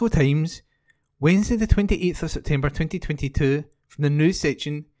the Glasgow Times, Wednesday the 28th of September 2022, from the news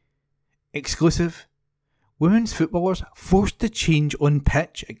section, exclusive, women's footballers forced to change on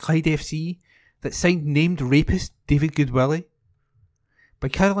pitch at Clyde FC that signed named rapist David Goodwillie, by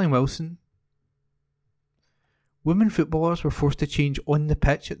Caroline Wilson. Women footballers were forced to change on the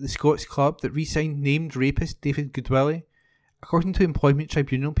pitch at the Scots club that re-signed named rapist David Goodwillie, according to employment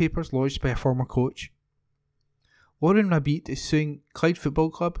tribunal papers lodged by a former coach. Lauren Rabbit is suing Clyde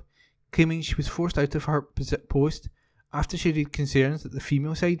Football Club, claiming she was forced out of her post after she raised concerns that the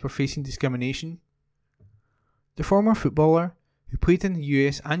female side were facing discrimination. The former footballer, who played in the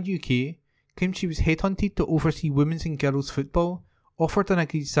US and UK, claimed she was headhunted to oversee women's and girls' football, offered an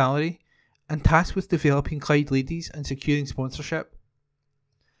agreed salary, and tasked with developing Clyde ladies and securing sponsorship.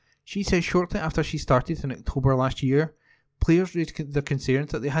 She says shortly after she started in October last year, players raised their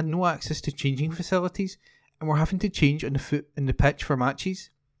concerns that they had no access to changing facilities and were having to change on the pitch for matches.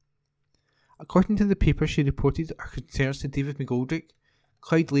 According to the paper, she reported her concerns to David McGoldrick,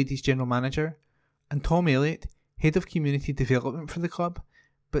 Clyde Ladies General Manager, and Tom Elliott, Head of Community Development for the club,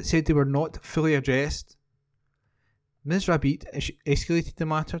 but said they were not fully addressed. Ms Rabbit escalated the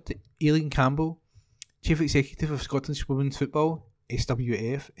matter to Aileen Campbell, Chief Executive of Scotland's Women's Football,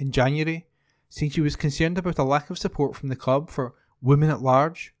 SWF, in January, saying she was concerned about a lack of support from the club for women at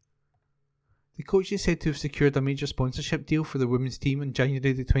large. The coach is said to have secured a major sponsorship deal for the women's team on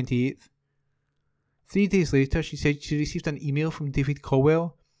January the 28th. 3 days later, she said she received an email from David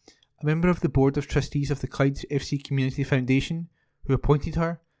Caldwell, a member of the board of trustees of the Clyde FC Community Foundation, who appointed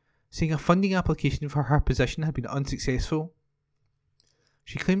her, saying a funding application for her position had been unsuccessful.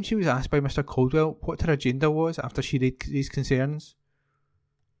 She claimed she was asked by Mr Caldwell what her agenda was after she raised concerns.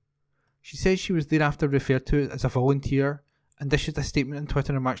 She says she was thereafter referred to as a volunteer and issued a statement on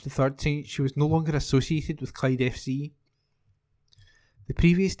Twitter on March the 3rd saying she was no longer associated with Clyde FC. The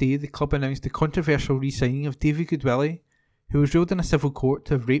previous day, the club announced the controversial re-signing of David Goodwillie, who was ruled in a civil court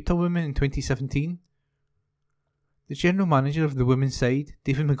to have raped a woman in 2017. The general manager of the women's side,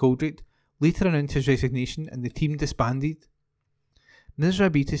 David McGoldrick, later announced his resignation and the team disbanded. Ms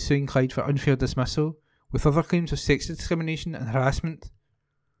Rabbit is suing Clyde for unfair dismissal, with other claims of sex discrimination and harassment.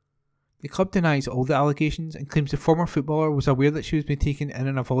 The club denies all the allegations and claims the former footballer was aware that she was being taken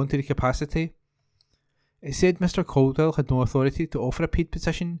in a voluntary capacity. It said Mr Caldwell had no authority to offer a paid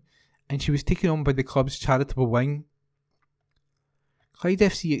position and she was taken on by the club's charitable wing. Clyde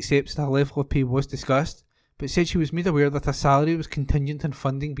FC accepts that a level of pay was discussed, but said she was made aware that her salary was contingent on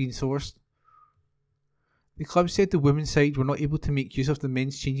funding being sourced. The club said the women's side were not able to make use of the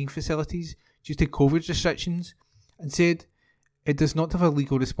men's changing facilities due to COVID restrictions and said it does not have a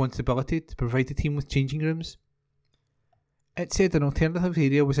legal responsibility to provide the team with changing rooms. It said an alternative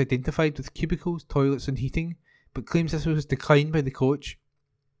area was identified with cubicles, toilets and heating, but claims this was declined by the coach.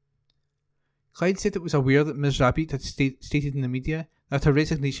 Clyde said it was aware that Ms Rabbit had stated in the media that her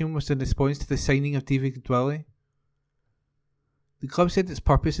resignation was in response to the signing of David Goodwillie. The club said its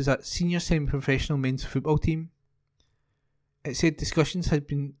purpose is a senior semi-professional men's football team. It said discussions had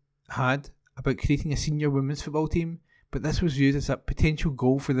been had about creating a senior women's football team, but this was viewed as a potential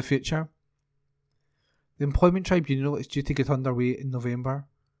goal for the future. The employment tribunal is due to get underway in November.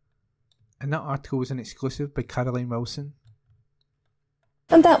 And that article was an exclusive by Caroline Wilson.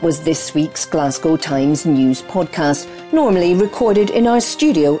 And that was this week's Glasgow Times News podcast, normally recorded in our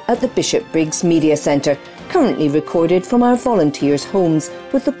studio at the Bishopbriggs Media Centre, currently recorded from our volunteers' homes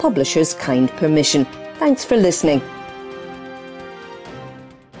with the publisher's kind permission. Thanks for listening.